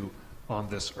do on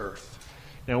this earth.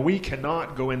 Now, we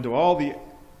cannot go into all the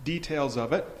details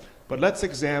of it, but let's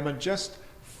examine just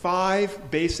 5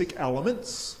 basic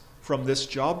elements from this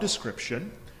job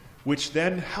description, which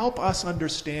then help us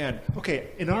understand, okay,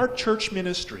 in our church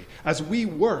ministry, as we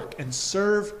work and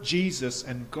serve Jesus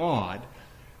and God,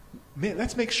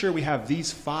 let's make sure we have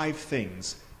these 5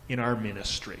 things in our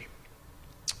ministry.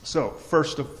 So,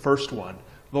 first one,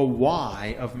 the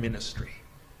why of ministry.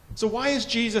 So why is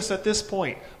Jesus at this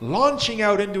point launching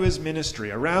out into his ministry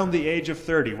around the age of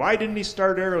 30? Why didn't he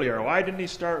start earlier? Why didn't he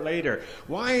start later?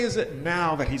 Why is it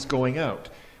now that he's going out?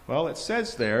 Well, it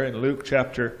says there in Luke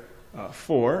chapter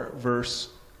 4, verse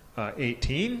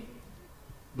 18,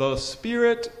 "The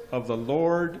Spirit of the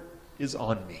Lord is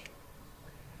on me."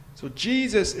 So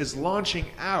Jesus is launching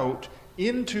out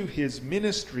into his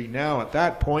ministry now at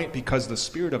that point because the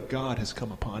Spirit of God has come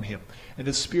upon him. And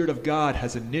the Spirit of God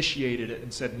has initiated it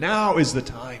and said, "Now is the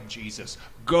time, Jesus.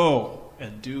 Go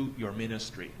and do your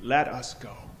ministry. Let us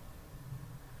go."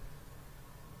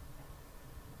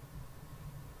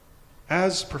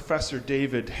 As Professor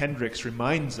David Hendricks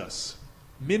reminds us,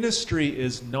 ministry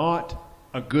is not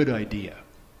a good idea.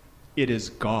 It is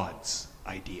God's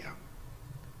idea.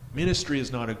 Ministry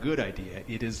is not a good idea.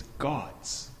 It is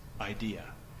God's idea.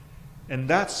 And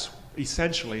that's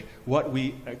essentially what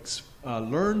we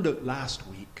learned last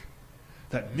week,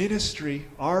 that ministry,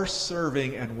 our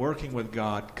serving and working with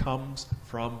God, comes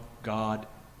from God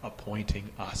appointing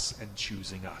us and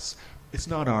choosing us. It's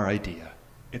not our idea.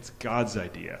 It's God's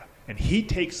idea. And he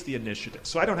takes the initiative.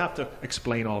 So I don't have to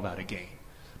explain all that again.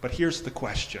 But here's the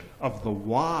question of the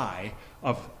why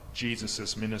of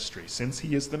Jesus' ministry. Since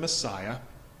he is the Messiah,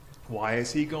 why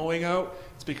is he going out?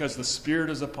 It's because the Spirit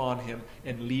is upon him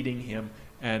and leading him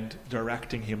and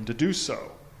directing him to do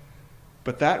so.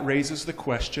 But that raises the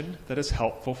question that is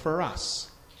helpful for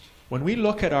us. When we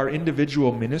look at our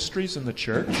individual ministries in the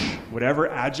church, whatever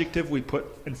adjective we put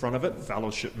in front of it,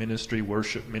 fellowship ministry,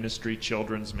 worship ministry,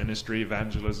 children's ministry,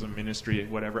 evangelism ministry,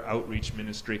 whatever, outreach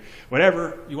ministry,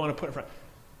 whatever you want to put in front,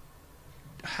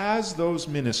 has those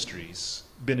ministries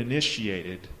been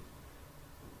initiated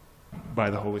by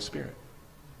the Holy Spirit?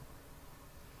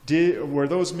 Were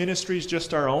those ministries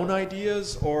just our own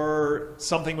ideas, or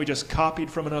something we just copied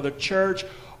from another church,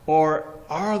 Or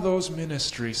are those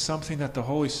ministries something that the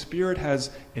Holy Spirit has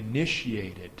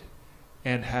initiated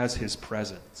and has his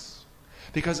presence?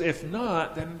 Because if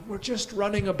not, then we're just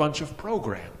running a bunch of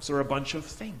programs or a bunch of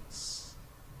things.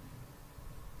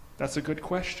 That's a good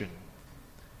question.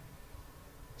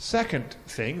 Second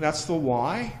thing, that's the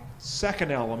why.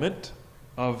 Second element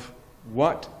of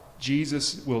what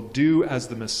Jesus will do as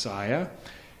the Messiah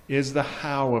is the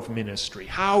how of ministry.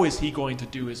 How is he going to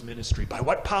do his ministry? By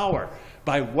what power?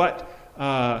 By what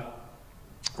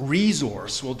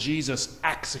resource will Jesus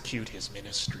execute his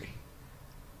ministry?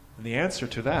 And the answer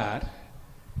to that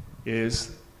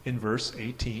is in verse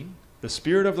 18. The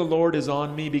Spirit of the Lord is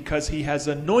on me because he has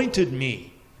anointed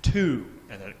me to,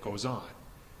 and then it goes on.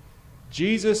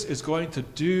 Jesus is going to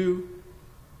do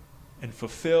and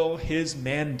fulfill his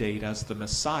mandate as the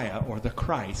Messiah or the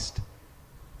Christ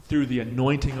through the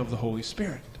anointing of the Holy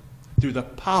Spirit, through the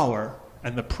power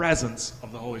and the presence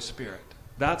of the Holy Spirit.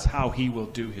 That's how he will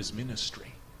do his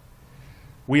ministry.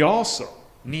 We also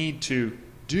need to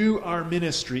do our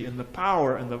ministry in the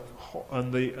power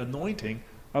and the anointing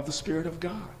of the Spirit of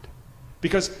God.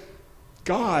 Because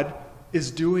God is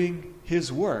doing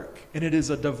his work, and it is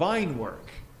a divine work.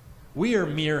 We are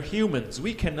mere humans.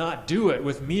 We cannot do it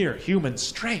with mere human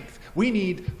strength. We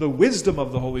need the wisdom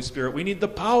of the Holy Spirit. We need the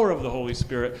power of the Holy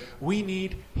Spirit. We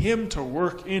need him to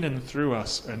work in and through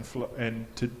us and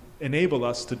to enable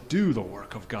us to do the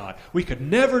work of God. We could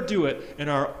never do it in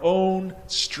our own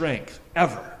strength,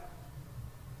 ever.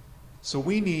 So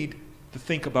we need to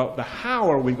think about how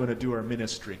are we going to do our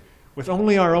ministry? With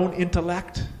only our own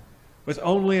intellect? With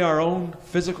only our own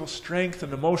physical strength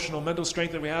and emotional, mental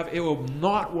strength that we have? It will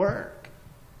not work.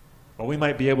 Well, we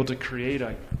might be able to create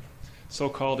a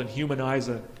so-called and humanize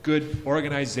a good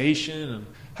organization and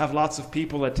have lots of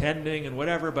people attending and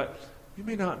whatever, but we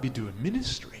may not be doing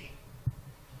ministry.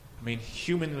 I mean,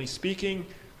 humanly speaking,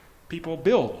 people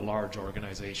build large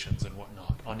organizations and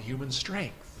whatnot on human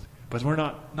strength, but we're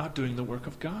not doing the work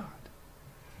of God.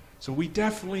 So we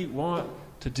definitely want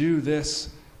to do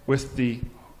this with the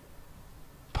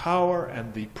power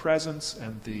and the presence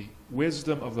and the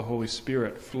wisdom of the Holy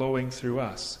Spirit flowing through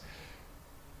us.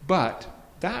 But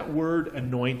that word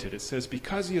anointed, it says,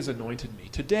 because he has anointed me.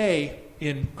 Today,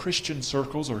 in Christian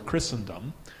circles or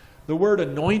Christendom, the word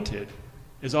anointed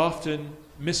is often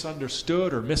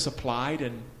misunderstood or misapplied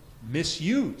and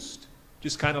misused.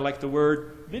 Just kind of like the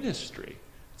word ministry.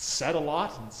 It's said a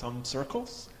lot in some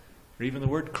circles, or even the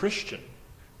word Christian.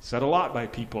 Said a lot by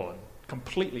people and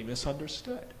completely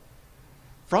misunderstood.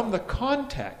 From the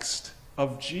context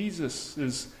of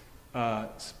Jesus'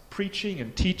 preaching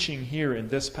and teaching here in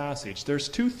this passage, there's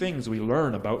two things we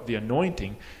learn about the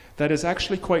anointing that is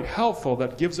actually quite helpful,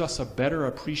 that gives us a better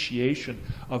appreciation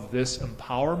of this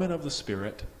empowerment of the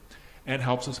Spirit and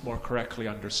helps us more correctly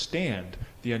understand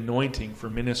the anointing for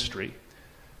ministry.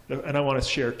 And I want to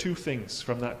share two things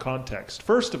from that context.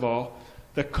 First of all,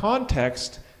 the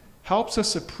context helps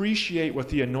us appreciate what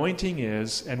the anointing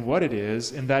is and what it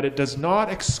is, in that it does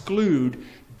not exclude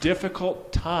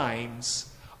difficult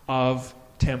times of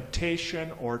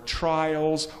temptation or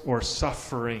trials or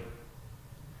suffering.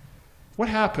 What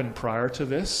happened prior to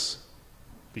this?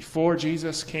 Before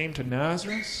Jesus came to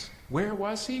Nazareth, where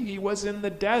was he? He was in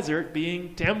the desert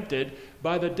being tempted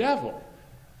by the devil.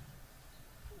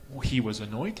 He was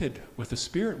anointed with the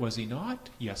Spirit, was he not?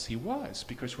 Yes, he was.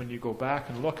 Because when you go back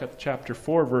and look at chapter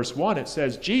 4, verse 1, it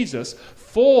says, Jesus,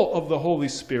 full of the Holy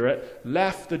Spirit,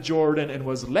 left the Jordan and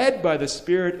was led by the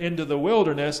Spirit into the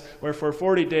wilderness, where for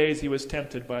 40 days he was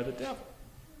tempted by the devil.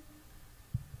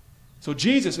 So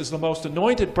Jesus is the most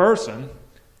anointed person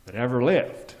that ever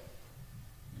lived.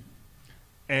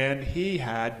 And he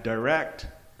had direct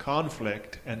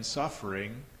conflict and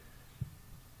suffering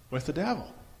with the devil.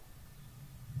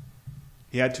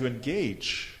 He had to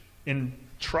engage in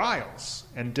trials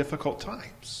and difficult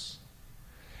times.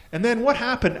 And then what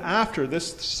happened after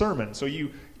this sermon? So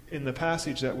in the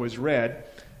passage that was read,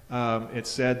 it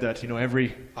said that,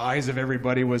 every eyes of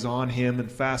everybody was on him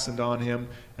and fastened on him,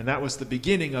 and that was the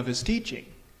beginning of his teaching.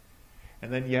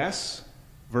 And then, yes,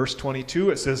 verse 22,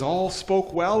 it says, all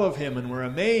spoke well of him and were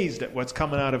amazed at what's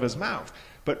coming out of his mouth.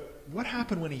 But what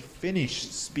happened when he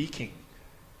finished speaking?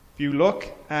 If you look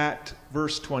at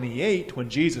verse 28, when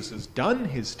Jesus has done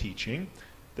his teaching,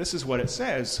 this is what it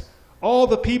says. All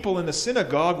the people in the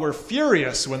synagogue were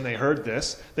furious when they heard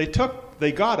this. They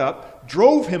got up,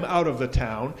 drove him out of the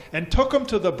town, and took him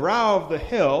to the brow of the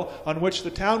hill on which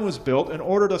the town was built in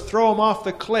order to throw him off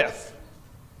the cliff.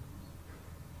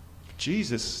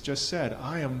 Jesus just said,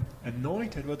 I am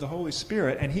anointed with the Holy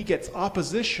Spirit, and he gets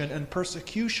opposition and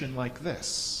persecution like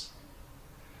this.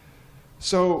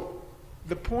 So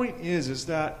the point is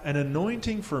that an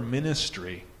anointing for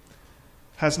ministry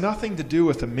has nothing to do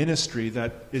with a ministry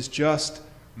that is just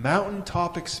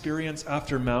mountaintop experience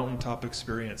after mountaintop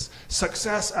experience,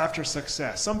 success after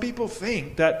success. Some people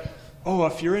think that, oh,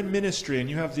 if you're in ministry and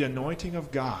you have the anointing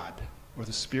of God or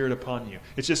the Spirit upon you,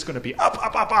 it's just going to be up,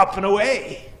 up, up, up and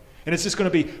away. And it's just going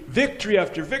to be victory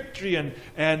after victory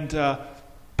and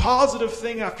positive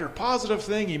thing after positive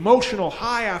thing, emotional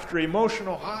high after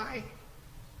emotional high.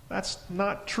 That's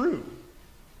not true.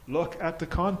 Look at the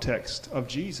context of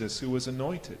Jesus, who was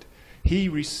anointed. He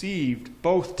received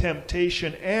both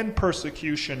temptation and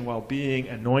persecution while being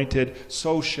anointed.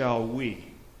 So shall we.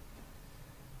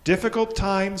 Difficult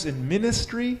times in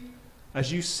ministry,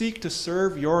 as you seek to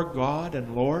serve your God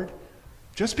and Lord,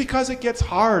 just because it gets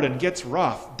hard and gets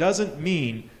rough doesn't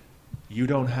mean you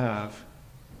don't have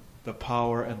the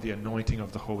power and the anointing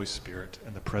of the Holy Spirit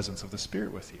and the presence of the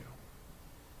Spirit with you.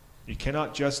 You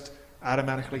cannot just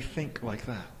automatically think like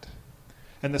that.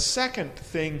 And the second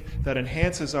thing that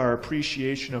enhances our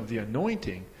appreciation of the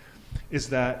anointing is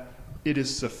that it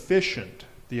is sufficient.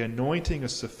 The anointing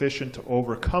is sufficient to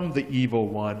overcome the evil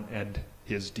one and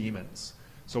his demons.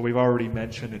 So we've already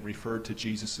mentioned and referred to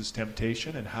Jesus'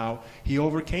 temptation and how he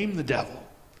overcame the devil.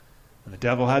 And the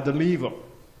devil had to leave him.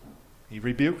 He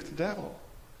rebuked the devil.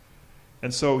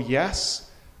 And so, yes,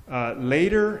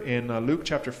 later in Luke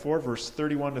chapter 4, verse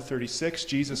 31 to 36,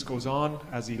 Jesus goes on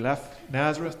as he left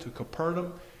Nazareth to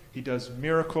Capernaum. He does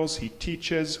miracles. He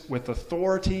teaches with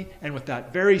authority. And with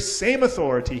that very same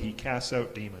authority, he casts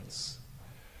out demons.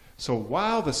 So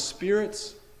while the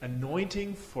Spirit's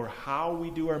anointing for how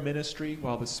we do our ministry,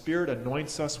 while the Spirit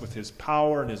anoints us with his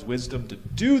power and his wisdom to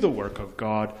do the work of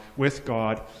God with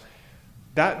God,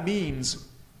 that means,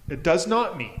 it does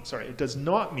not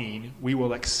mean we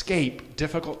will escape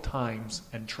difficult times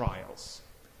and trials.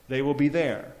 They will be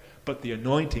there. But the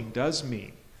anointing does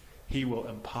mean he will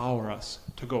empower us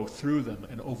to go through them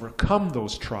and overcome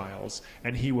those trials,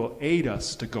 and he will aid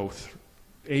us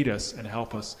and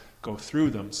help us go through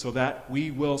them, so that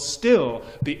we will still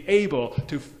be able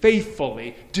to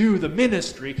faithfully do the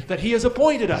ministry that he has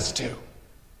appointed us to.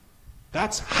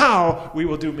 That's how we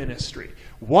will do ministry.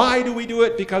 Why do we do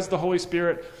it? Because the Holy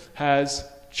Spirit has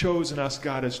chosen us.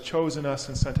 God has chosen us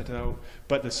and sent it out.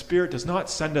 But the Spirit does not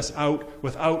send us out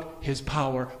without his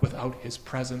power, without his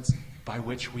presence, by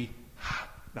which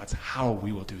that's how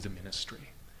we will do the ministry.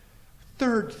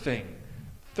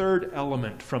 Third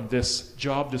element from this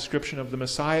job description of the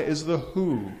Messiah is the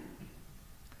who.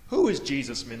 Who is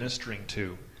Jesus ministering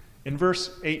to? In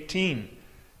verse 18,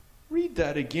 read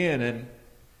that again and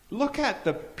look at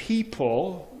the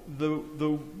people,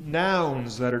 the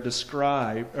nouns that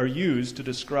are used to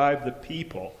describe the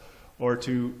people or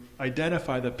to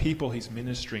identify the people he's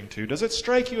ministering to. Does it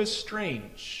strike you as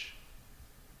strange?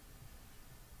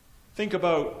 Think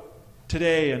about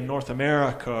today in North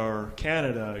America or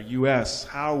Canada, US,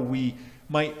 how we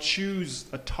might choose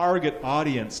a target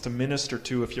audience to minister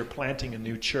to if you're planting a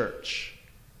new church.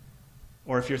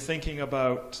 Or if you're thinking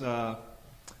about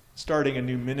starting a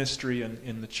new ministry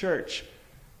in the church,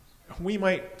 we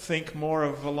might think more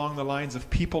of along the lines of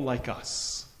people like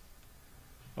us.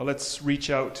 Well, let's reach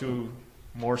out to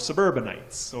more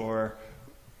suburbanites, or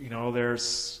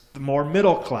there's the more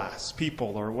middle class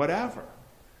people or whatever.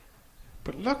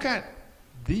 But look at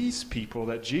these people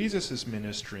that Jesus is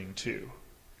ministering to.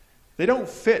 They don't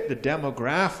fit the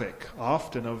demographic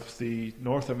often of the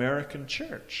North American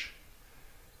church.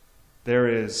 There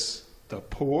is the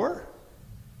poor,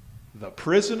 the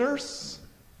prisoners,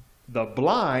 the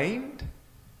blind,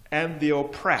 and the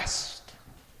oppressed.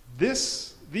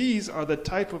 These are the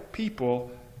type of people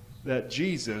that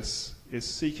Jesus is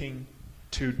seeking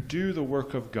to do the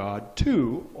work of God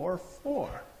to or for.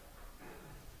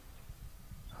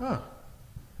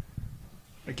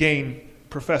 Again,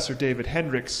 Professor David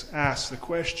Hendricks asks the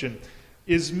question,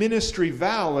 is ministry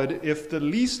valid if the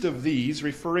least of these,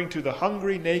 referring to the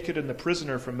hungry, naked, and the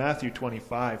prisoner from Matthew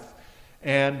 25,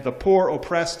 and the poor,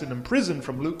 oppressed, and imprisoned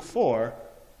from Luke 4,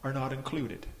 are not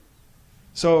included?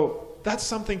 So that's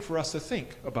something for us to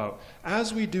think about.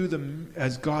 As we do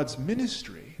as God's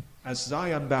ministry, as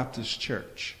Zion Baptist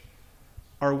Church,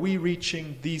 are we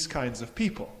reaching these kinds of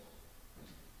people?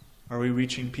 Are we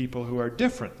reaching people who are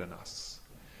different than us?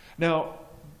 Now,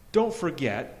 don't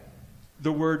forget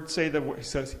the word, he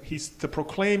says he's to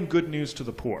proclaim good news to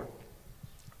the poor.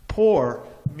 Poor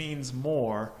means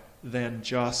more than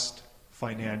just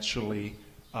financially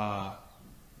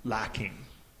lacking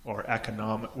or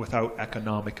without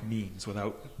economic means,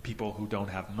 without people who don't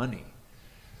have money.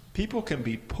 People can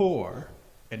be poor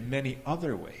in many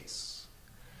other ways.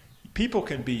 People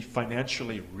can be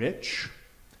financially rich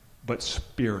but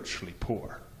spiritually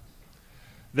poor.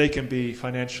 They can be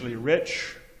financially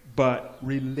rich, but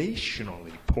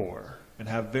relationally poor, and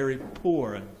have very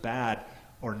poor and bad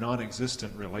or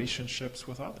non-existent relationships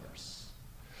with others.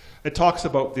 It talks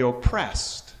about the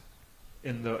oppressed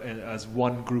as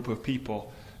one group of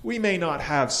people. We may not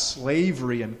have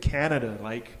slavery in Canada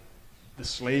like the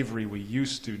slavery we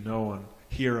used to know and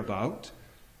hear about,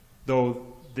 though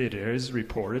it is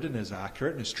reported and is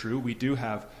accurate and is true. We do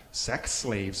have sex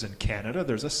slaves in Canada.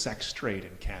 There's a sex trade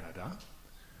in Canada.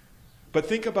 But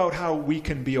think about how we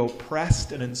can be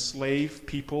oppressed and enslaved.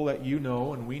 People that you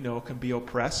know and we know can be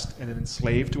oppressed and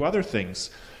enslaved to other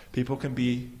things. People can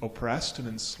be oppressed and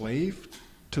enslaved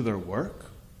to their work,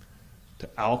 to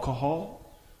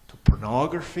alcohol, to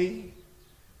pornography,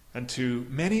 and to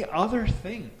many other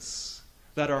things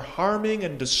that are harming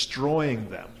and destroying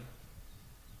them.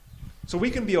 So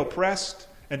we can be oppressed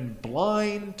and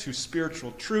blind to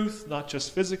spiritual truth, not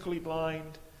just physically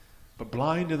blind, but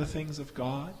blind to the things of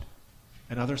God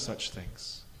and other such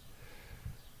things.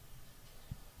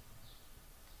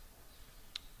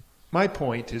 My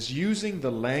point is, using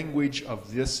the language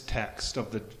of this text,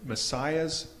 of the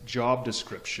Messiah's job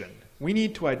description, we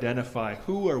need to identify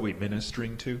who are we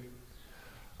ministering to.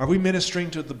 Are we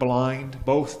ministering to the blind,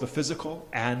 both the physical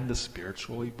and the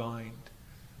spiritually blind?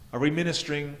 Are we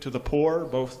ministering to the poor,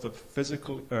 both the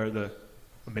physical or the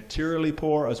materially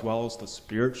poor as well as the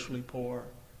spiritually poor,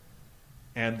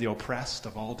 and the oppressed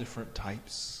of all different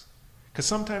types? Because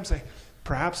sometimes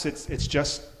perhaps it's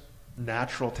just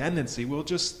natural tendency. We'll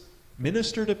just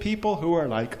minister to people who are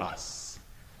like us,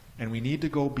 and we need to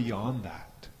go beyond that.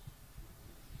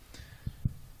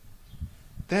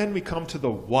 Then we come to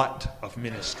the what of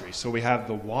ministry. So we have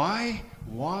the why.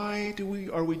 Why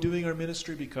are we doing our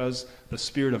ministry? Because the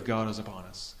Spirit of God is upon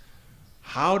us.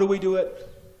 How do we do it?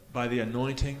 By the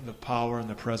anointing, the power, and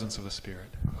the presence of the Spirit.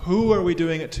 Who are we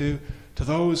doing it to? To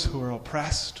those who are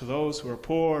oppressed, to those who are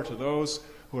poor, to those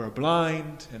who are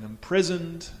blind and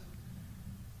imprisoned.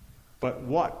 But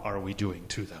what are we doing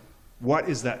to them? What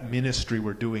is that ministry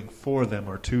we're doing for them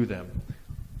or to them?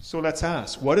 So let's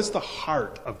ask, what is the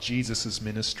heart of Jesus'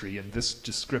 ministry in this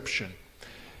description?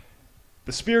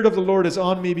 The Spirit of the Lord is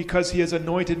on me because He has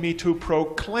anointed me to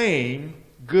proclaim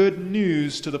good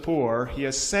news to the poor. He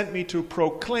has sent me to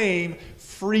proclaim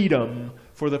freedom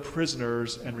for the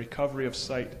prisoners and recovery of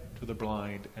sight to the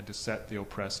blind, and to set the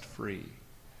oppressed free.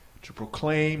 To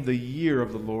proclaim the year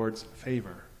of the Lord's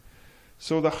favor.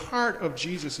 So the heart of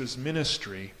Jesus'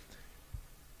 ministry,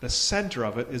 the center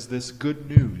of it, is this good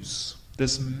news.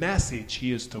 This message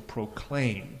He is to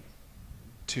proclaim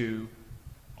to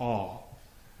all.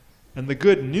 And the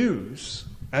good news,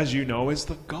 as you know, is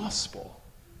the gospel.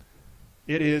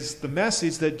 It is the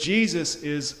message that Jesus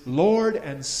is Lord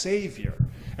and Savior,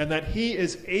 and that He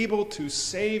is able to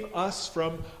save us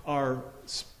from our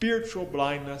spiritual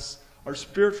blindness, our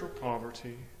spiritual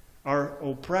poverty, our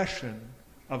oppression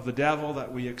of the devil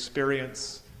that we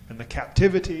experience, and the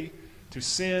captivity to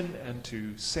sin and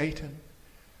to Satan.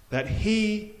 That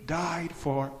He died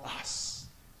for us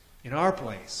in our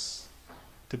place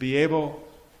to be able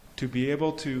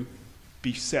to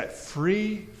be set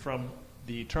free from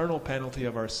the eternal penalty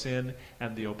of our sin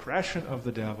and the oppression of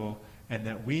the devil, and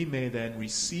that we may then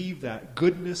receive that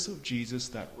goodness of Jesus,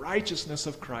 that righteousness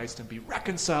of Christ, and be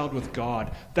reconciled with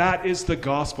God. That is the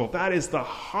gospel. That is the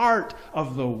heart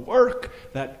of the work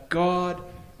that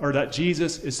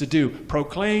Jesus is to do.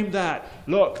 Proclaim that.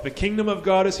 Look, the kingdom of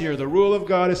God is here. The rule of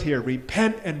God is here.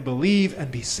 Repent and believe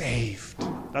and be saved.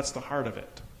 That's the heart of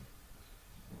it.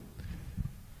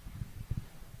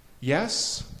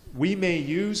 Yes, we may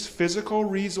use physical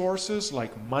resources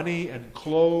like money and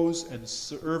clothes and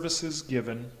services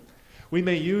given. We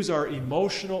may use our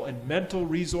emotional and mental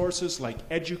resources like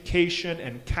education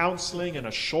and counseling and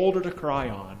a shoulder to cry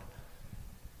on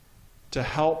to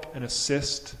help and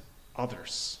assist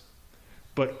others.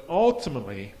 But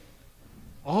ultimately,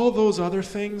 all those other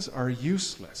things are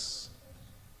useless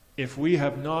if we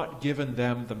have not given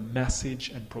them the message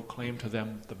and proclaimed to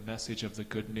them the message of the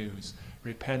good news.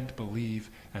 Repent, believe,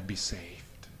 and be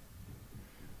saved.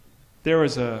 There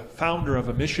was a founder of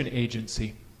a mission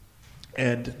agency,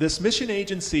 and this mission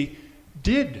agency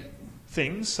did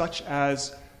things such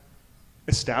as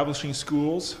establishing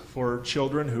schools for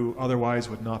children who otherwise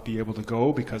would not be able to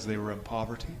go because they were in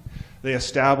poverty. They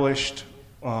established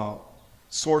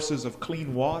sources of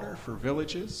clean water for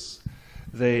villages.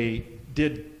 They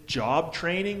did job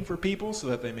training for people so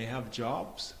that they may have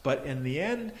jobs. But in the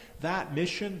end, that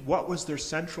mission, what was their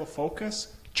central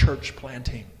focus? Church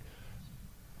planting.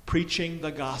 Preaching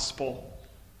the gospel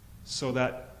so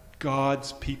that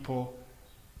God's people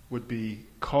would be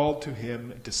called to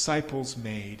him, disciples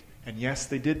made. And yes,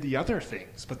 they did the other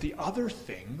things, but the other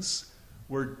things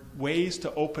were ways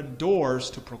to open doors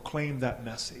to proclaim that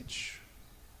message.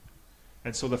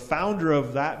 And so the founder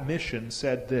of that mission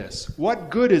said this: what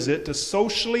good is it to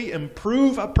socially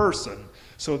improve a person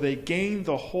so they gain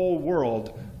the whole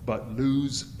world but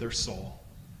lose their soul?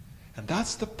 And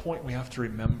that's the point we have to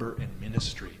remember in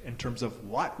ministry in terms of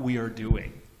what we are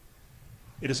doing.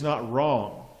 It is not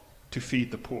wrong to feed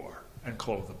the poor and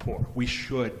clothe the poor. We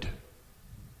should.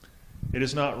 It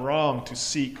is not wrong to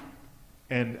seek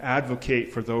and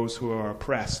advocate for those who are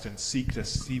oppressed and seek to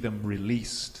see them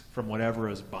released from whatever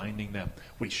is binding them.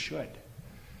 We should.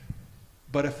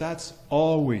 But if that's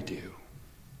all we do,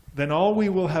 then all we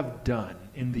will have done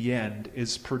in the end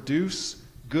is produce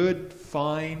good,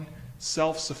 fine,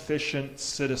 self-sufficient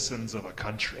citizens of a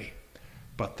country.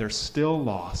 But they're still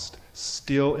lost,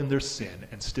 still in their sin,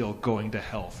 and still going to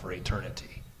hell for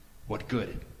eternity. What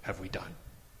good have we done?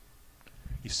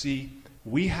 You see,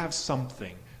 we have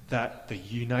something that the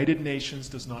United Nations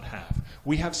does not have.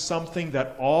 We have something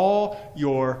that all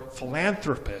your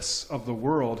philanthropists of the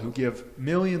world who give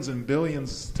millions and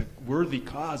billions to worthy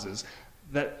causes,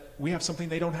 that we have something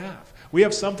they don't have. We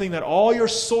have something that all your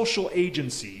social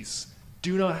agencies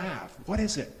do not have. What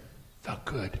is it? The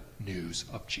good news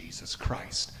of Jesus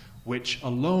Christ, which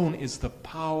alone is the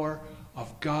power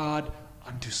of God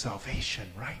unto salvation,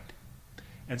 right?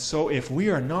 And so if we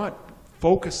are not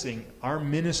focusing our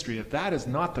ministry, if that is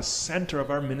not the center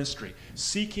of our ministry,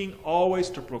 seeking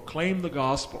always to proclaim the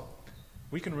gospel,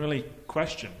 we can really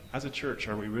question, as a church,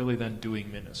 are we really then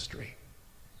doing ministry?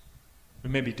 We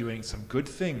may be doing some good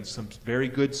things, some very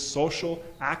good social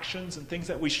actions and things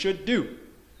that we should do.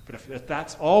 But if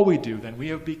that's all we do, then we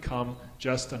have become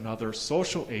just another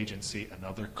social agency,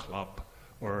 another club,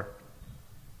 or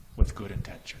with good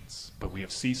intentions. But we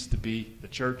have ceased to be the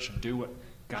church and do what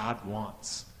God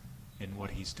wants in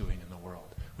what he's doing in the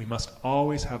world. We must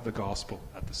always have the gospel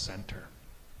at the center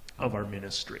of our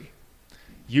ministry,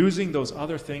 using those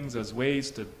other things as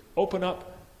ways to open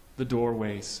up the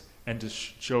doorways and to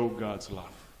show God's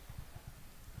love.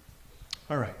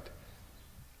 All right.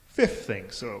 Fifth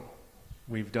thing, so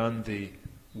we've done the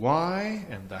why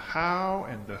and the how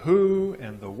and the who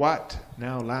and the what.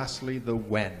 Now lastly, the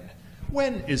when.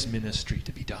 When is ministry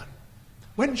to be done?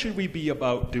 When should we be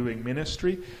about doing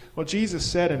ministry? Well, Jesus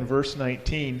said in verse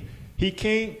 19, he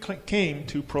came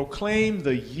to proclaim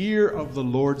the year of the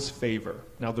Lord's favor.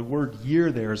 Now, the word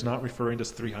year there is not referring to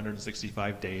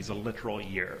 365 days, a literal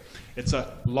year. It's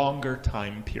a longer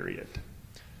time period.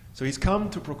 So he's come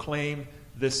to proclaim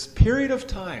this period of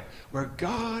time where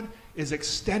God is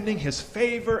extending his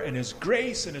favor and his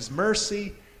grace and his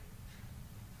mercy.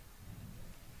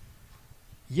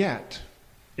 Yet,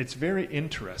 it's very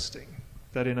interesting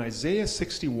that in Isaiah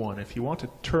 61, if you want to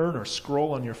turn or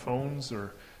scroll on your phones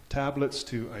or tablets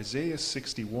to Isaiah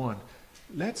 61,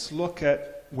 let's look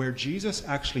at where Jesus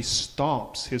actually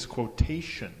stops his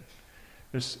quotation.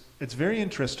 It's very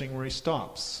interesting where he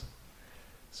stops.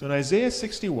 So in Isaiah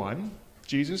 61,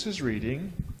 Jesus is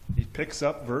reading. He picks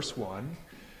up verse 1.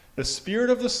 The Spirit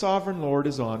of the Sovereign Lord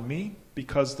is on me,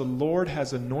 because the Lord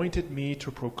has anointed me to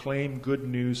proclaim good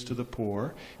news to the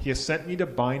poor. He has sent me to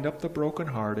bind up the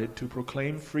brokenhearted, to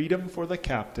proclaim freedom for the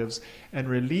captives, and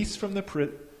release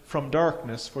from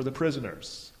darkness for the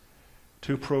prisoners,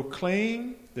 to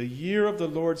proclaim the year of the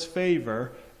Lord's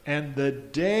favor and the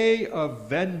day of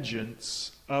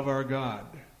vengeance of our God.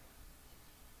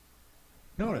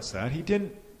 Notice that.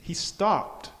 He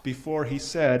stopped before he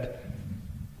said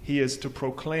he is to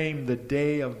proclaim the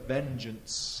day of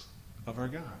vengeance of our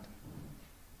God.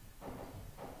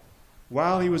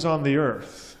 While he was on the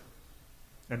earth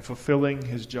and fulfilling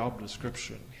his job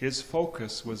description, his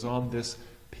focus was on this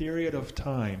period of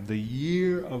time, the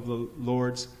year of the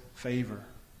Lord's favor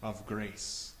of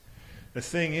grace. The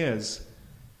thing is,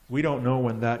 we don't know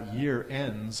when that year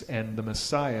ends and the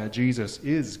Messiah, Jesus,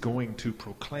 is going to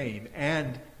proclaim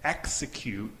and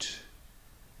execute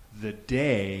the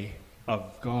day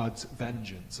of God's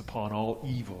vengeance upon all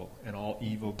evil and all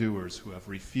evildoers who have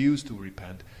refused to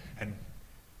repent. And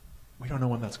we don't know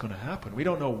when that's going to happen. We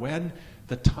don't know when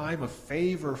the time of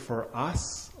favor for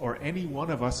us or any one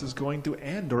of us is going to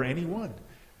end, or anyone,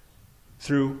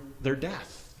 through their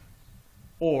death.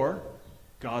 Or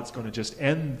God's going to just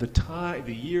end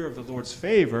the year of the Lord's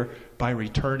favor by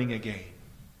returning again,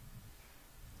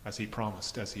 as he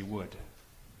promised, as he would.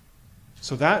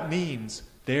 So that means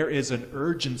there is an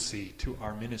urgency to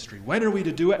our ministry. When are we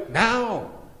to do it?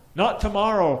 Now. Not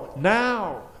tomorrow.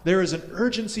 Now. There is an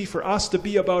urgency for us to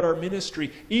be about our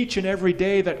ministry each and every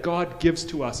day that God gives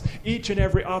to us. Each and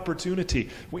every opportunity.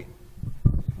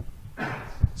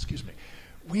 excuse me,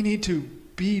 we need to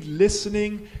be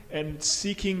listening and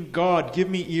seeking God. Give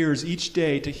me ears each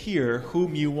day to hear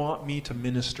whom you want me to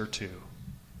minister to.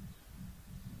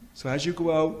 So as you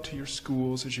go out to your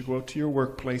schools, as you go out to your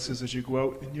workplaces, as you go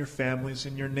out in your families,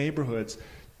 in your neighborhoods,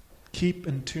 keep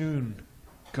in tune.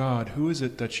 God, who is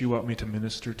it that you want me to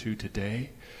minister to today?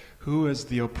 Who is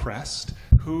the oppressed?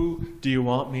 Who do you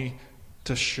want me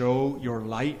to show your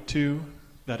light to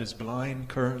that is blind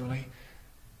currently?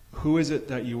 Who is it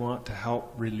that you want to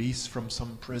help release from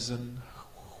some prison?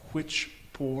 Which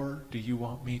poor do you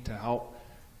want me to help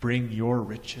bring your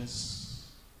riches?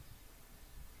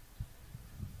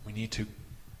 We need to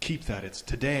keep that. It's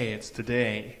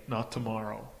today, not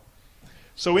tomorrow.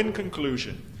 So in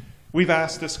conclusion, we've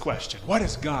asked this question: what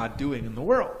is God doing in the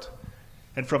world?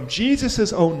 And from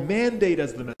Jesus' own mandate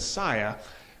as the Messiah,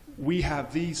 we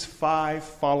have these 5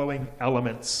 following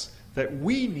elements that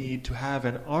we need to have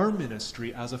in our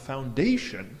ministry as a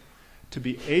foundation to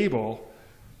be able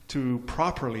to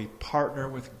properly partner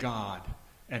with God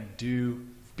and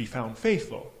be found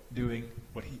faithful, doing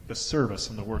the service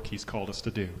and the work He's called us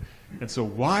to do. And so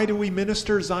why do we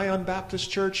minister, Zion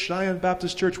Baptist Church? Zion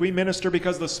Baptist Church, we minister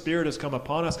because the Spirit has come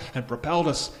upon us and propelled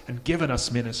us and given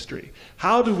us ministry.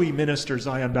 How do we minister,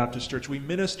 Zion Baptist Church? We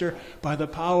minister by the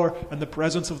power and the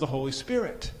presence of the Holy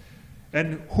Spirit.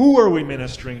 And who are we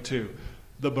ministering to?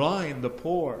 The blind, the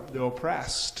poor, the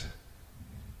oppressed,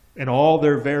 in all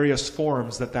their various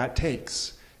forms that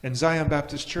takes. In Zion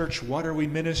Baptist Church, what are we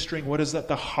ministering? What is at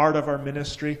the heart of our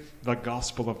ministry? The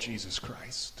gospel of Jesus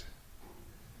Christ.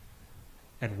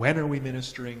 And when are we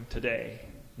ministering? Today,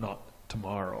 not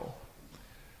tomorrow.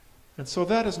 And so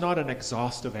that is not an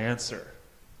exhaustive answer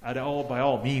by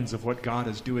all means of what God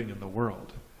is doing in the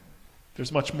world.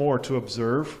 There's much more to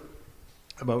observe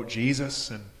about Jesus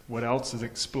and what else is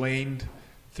explained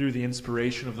through the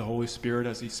inspiration of the Holy Spirit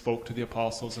as He spoke to the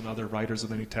apostles and other writers of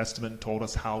the New Testament and told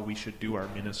us how we should do our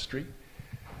ministry.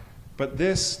 But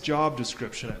this job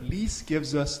description at least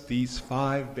gives us these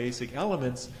 5 basic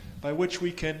elements by which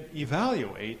we can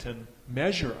evaluate and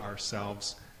measure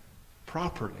ourselves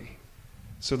properly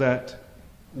so that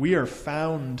we are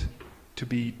found to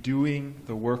be doing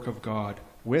the work of God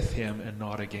with Him and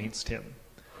not against Him.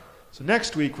 So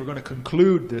next week we're going to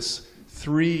conclude this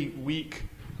 3-week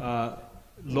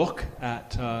look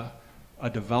at a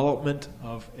development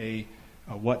of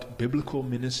what biblical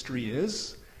ministry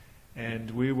is. And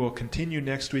we will continue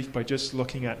next week by just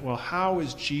looking at, well, how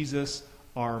is Jesus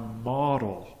our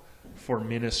model for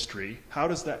ministry? How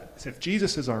does that, if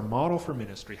Jesus is our model for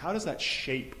ministry, how does that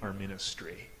shape our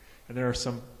ministry? And there are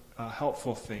some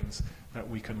helpful things that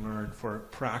we can learn for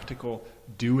practical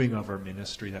doing of our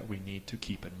ministry that we need to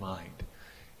keep in mind.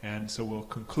 And so we'll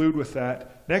conclude with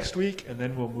that next week, and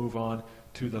then we'll move on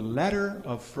to the letter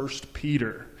of 1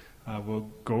 Peter. We'll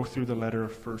go through the letter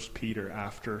of 1 Peter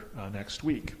after next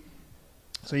week.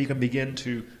 So you can begin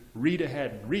to read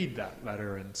ahead and read that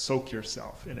letter and soak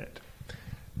yourself in it.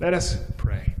 Let us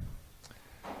pray.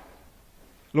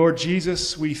 Lord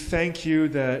Jesus, we thank you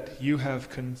that you have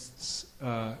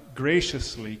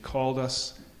graciously called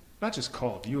us, not just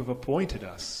called, you have appointed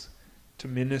us to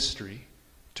ministry,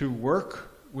 to work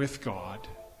with God,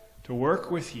 to work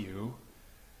with you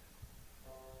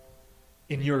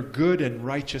in your good and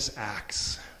righteous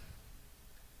acts.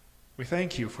 We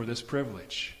thank you for this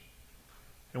privilege.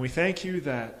 And we thank you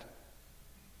that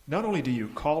not only do you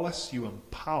call us, you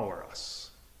empower us.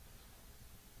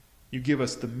 You give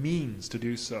us the means to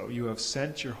do so. You have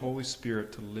sent your Holy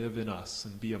Spirit to live in us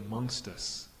and be amongst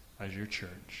us as your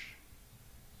church.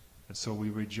 And so we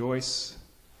rejoice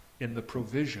in the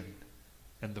provision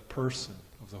and the person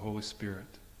of the Holy Spirit.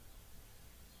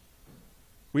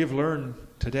 We have learned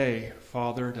today,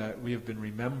 Father, that we have been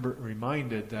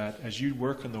reminded that as you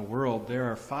work in the world, there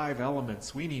are 5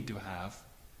 elements we need to have.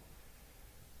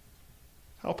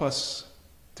 Help us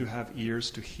to have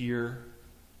ears to hear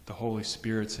the Holy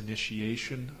Spirit's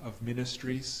initiation of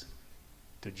ministries,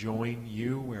 to join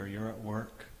you where you're at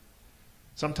work.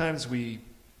 Sometimes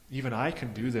even I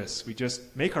can do this. We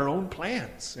just make our own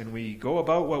plans and we go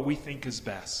about what we think is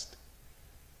best.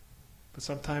 But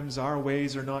sometimes our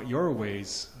ways are not your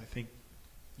ways. I think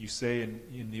you say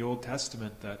in the Old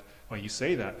Testament that, well, you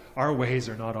say that, our ways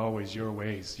are not always your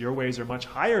ways. Your ways are much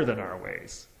higher than our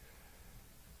ways.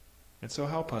 And so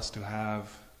help us to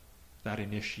have that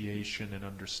initiation and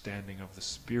understanding of the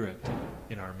Spirit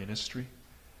in our ministry.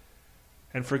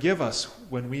 And forgive us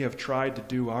when we have tried to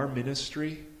do our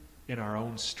ministry in our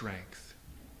own strength.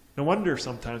 No wonder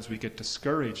sometimes we get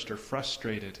discouraged or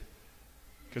frustrated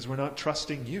because we're not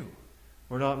trusting you.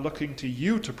 We're not looking to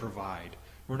you to provide.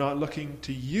 We're not looking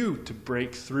to you to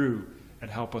break through and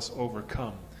help us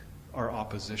overcome our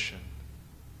opposition,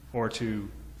 or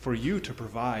for you to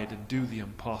provide and do the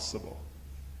impossible.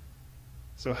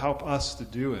 So help us to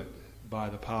do it by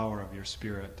the power of your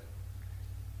Spirit.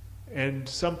 And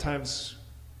sometimes,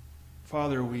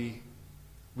 Father, we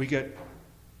get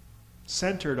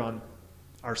centered on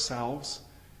ourselves.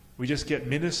 We just get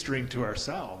ministering to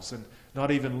ourselves and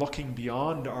not even looking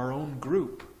beyond our own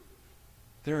group.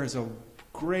 There is a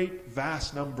great,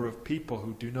 vast number of people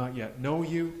who do not yet know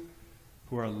you,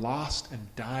 who are lost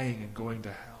and dying and going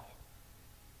to hell.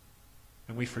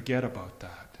 And we forget about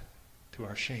that to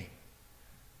our shame.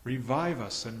 Revive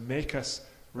us and make us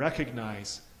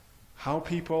recognize how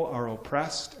people are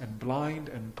oppressed and blind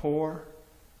and poor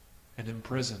and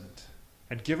imprisoned.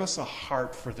 And give us a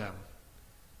heart for them.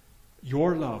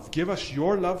 Your love. Give us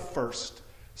your love first,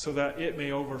 so that it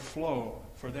may overflow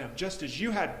for them. Just as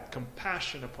you had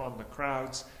compassion upon the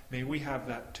crowds, may we have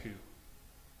that too.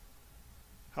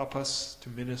 Help us to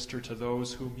minister to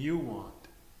those whom you want.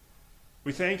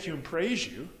 We thank you and praise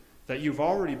you that you've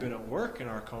already been at work in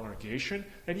our congregation.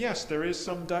 And yes, there is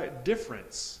some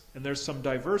difference and there's some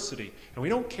diversity. And we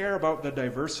don't care about the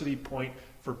diversity point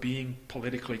for being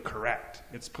politically correct.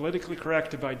 It's politically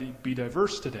correct to be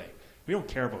diverse today. We don't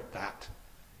care about that.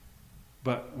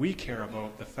 But we care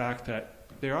about the fact that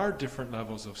there are different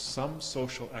levels of some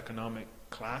social economic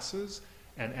classes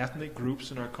and ethnic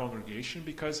groups in our congregation,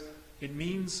 because it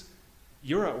means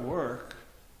you're at work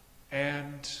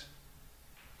and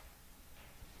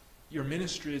your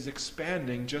ministry is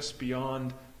expanding just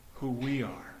beyond who we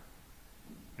are.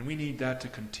 And we need that to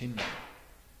continue,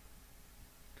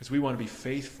 because we want to be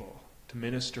faithful to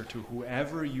minister to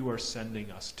whoever you are sending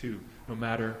us to, no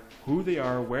matter who they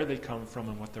are, where they come from,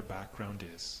 and what their background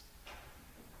is.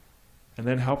 And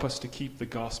then help us to keep the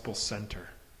gospel center.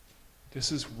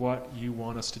 This is what you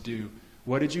want us to do.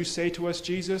 What did you say to us,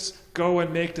 Jesus? Go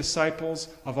and make disciples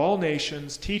of all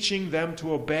nations, teaching them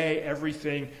to obey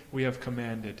everything we have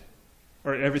commanded,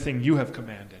 or everything you have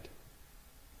commanded.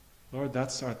 Lord,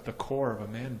 that's at the core of a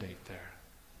mandate there.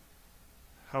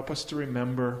 Help us to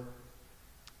remember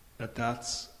that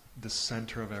that's the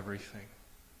center of everything.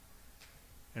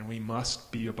 And we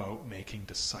must be about making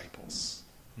disciples,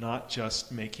 not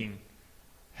just making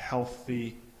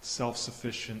healthy,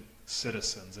 self-sufficient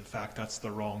citizens. In fact, that's the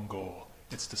wrong goal.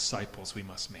 It's disciples we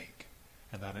must make.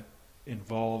 And that it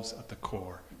involves at the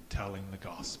core telling the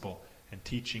gospel and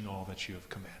teaching all that you have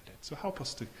commanded. So help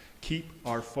us to keep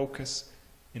our focus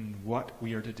in what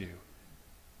we are to do.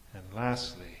 And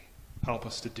lastly, help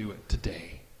us to do it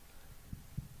today.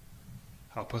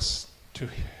 Help us to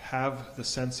have the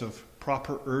sense of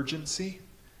proper urgency,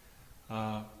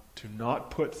 to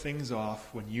not put things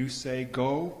off. When you say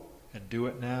go and do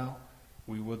it now,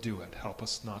 we will do it. Help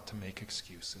us not to make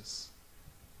excuses.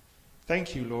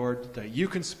 Thank you, Lord, that you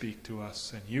can speak to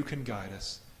us and you can guide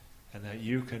us, and that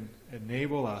you can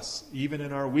enable us, even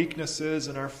in our weaknesses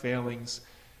and our failings,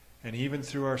 and even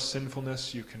through our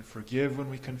sinfulness, you can forgive when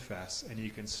we confess, and you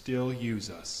can still use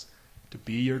us to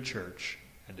be your church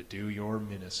and to do your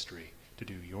ministry, to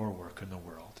do your work in the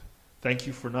world. Thank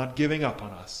you for not giving up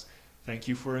on us. Thank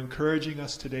you for encouraging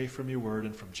us today from your word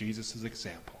and from Jesus'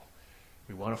 example.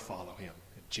 We want to follow him.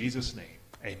 In Jesus' name,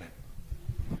 amen.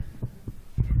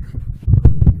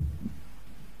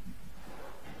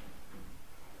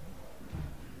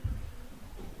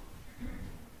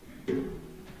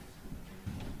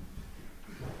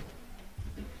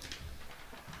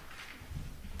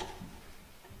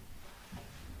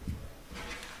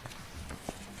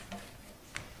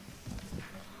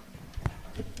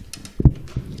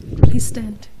 Please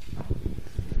stand.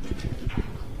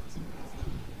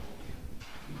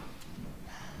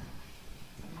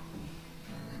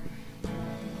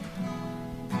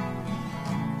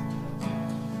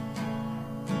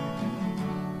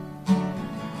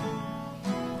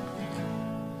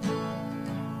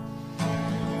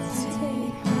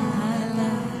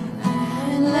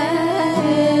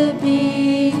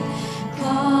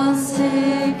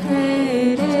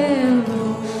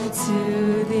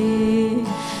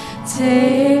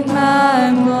 Take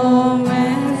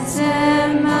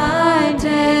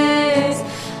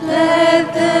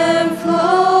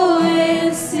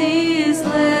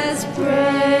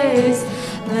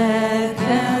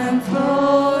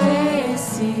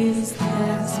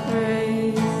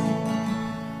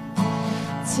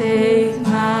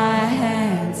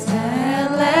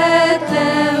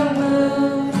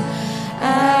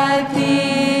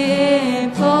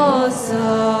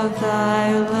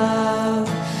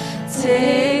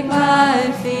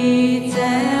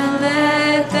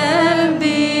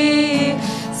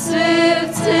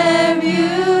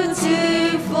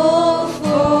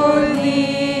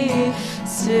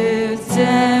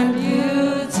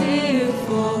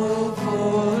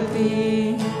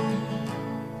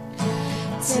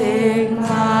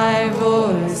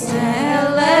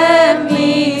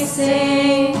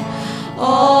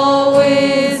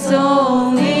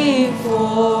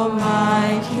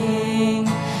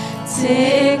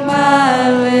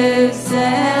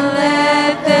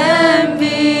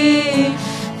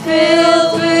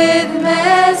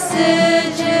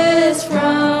messages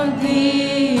from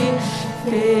thee,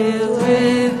 filled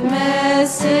with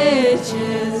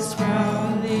messages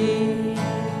from thee.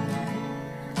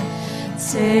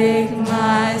 Take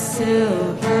my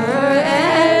silver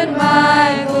and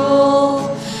my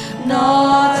gold,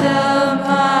 not a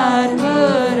mine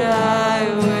would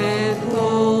I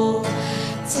withhold.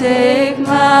 Take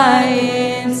my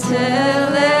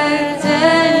intellect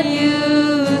and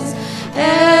use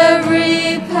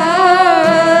every power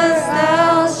as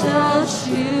thou shalt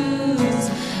choose,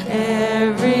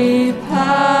 every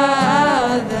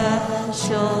power thou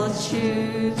shalt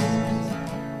choose.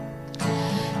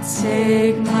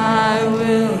 Take my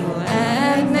will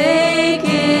and make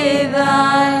it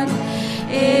thine,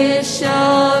 it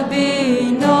shall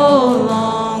be no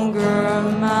longer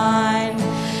mine.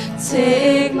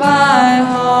 Take my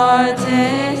heart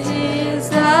and it is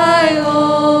thy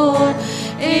own,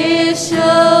 it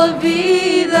shall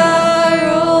be thy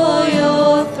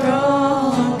royal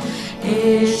throne,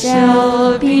 it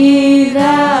shall be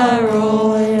thy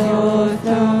royal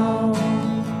throne.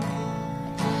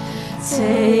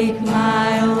 Take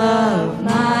my love,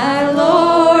 my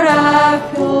Lord, I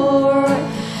pour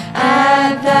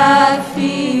at thy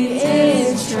feet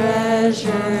its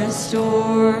treasure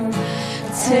store.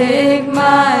 Take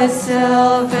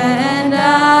myself and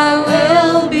I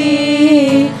will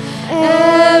be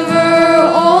ever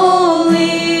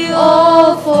only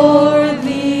all for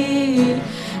thee,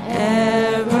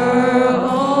 ever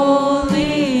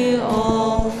only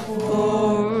all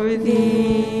for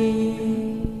thee.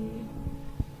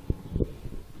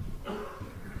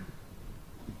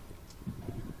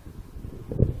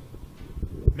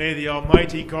 May the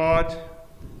Almighty God,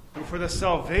 who for the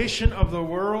salvation of the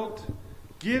world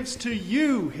gives to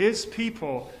you, his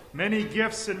people, many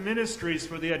gifts and ministries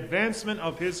for the advancement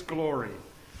of his glory,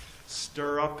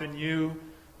 stir up in you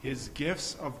his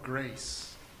gifts of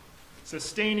grace,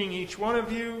 sustaining each one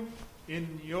of you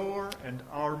in your and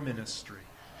our ministry.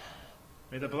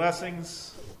 May the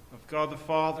blessings of God the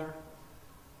Father,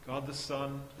 God the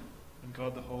Son, and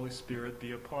God the Holy Spirit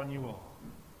be upon you all.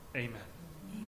 Amen.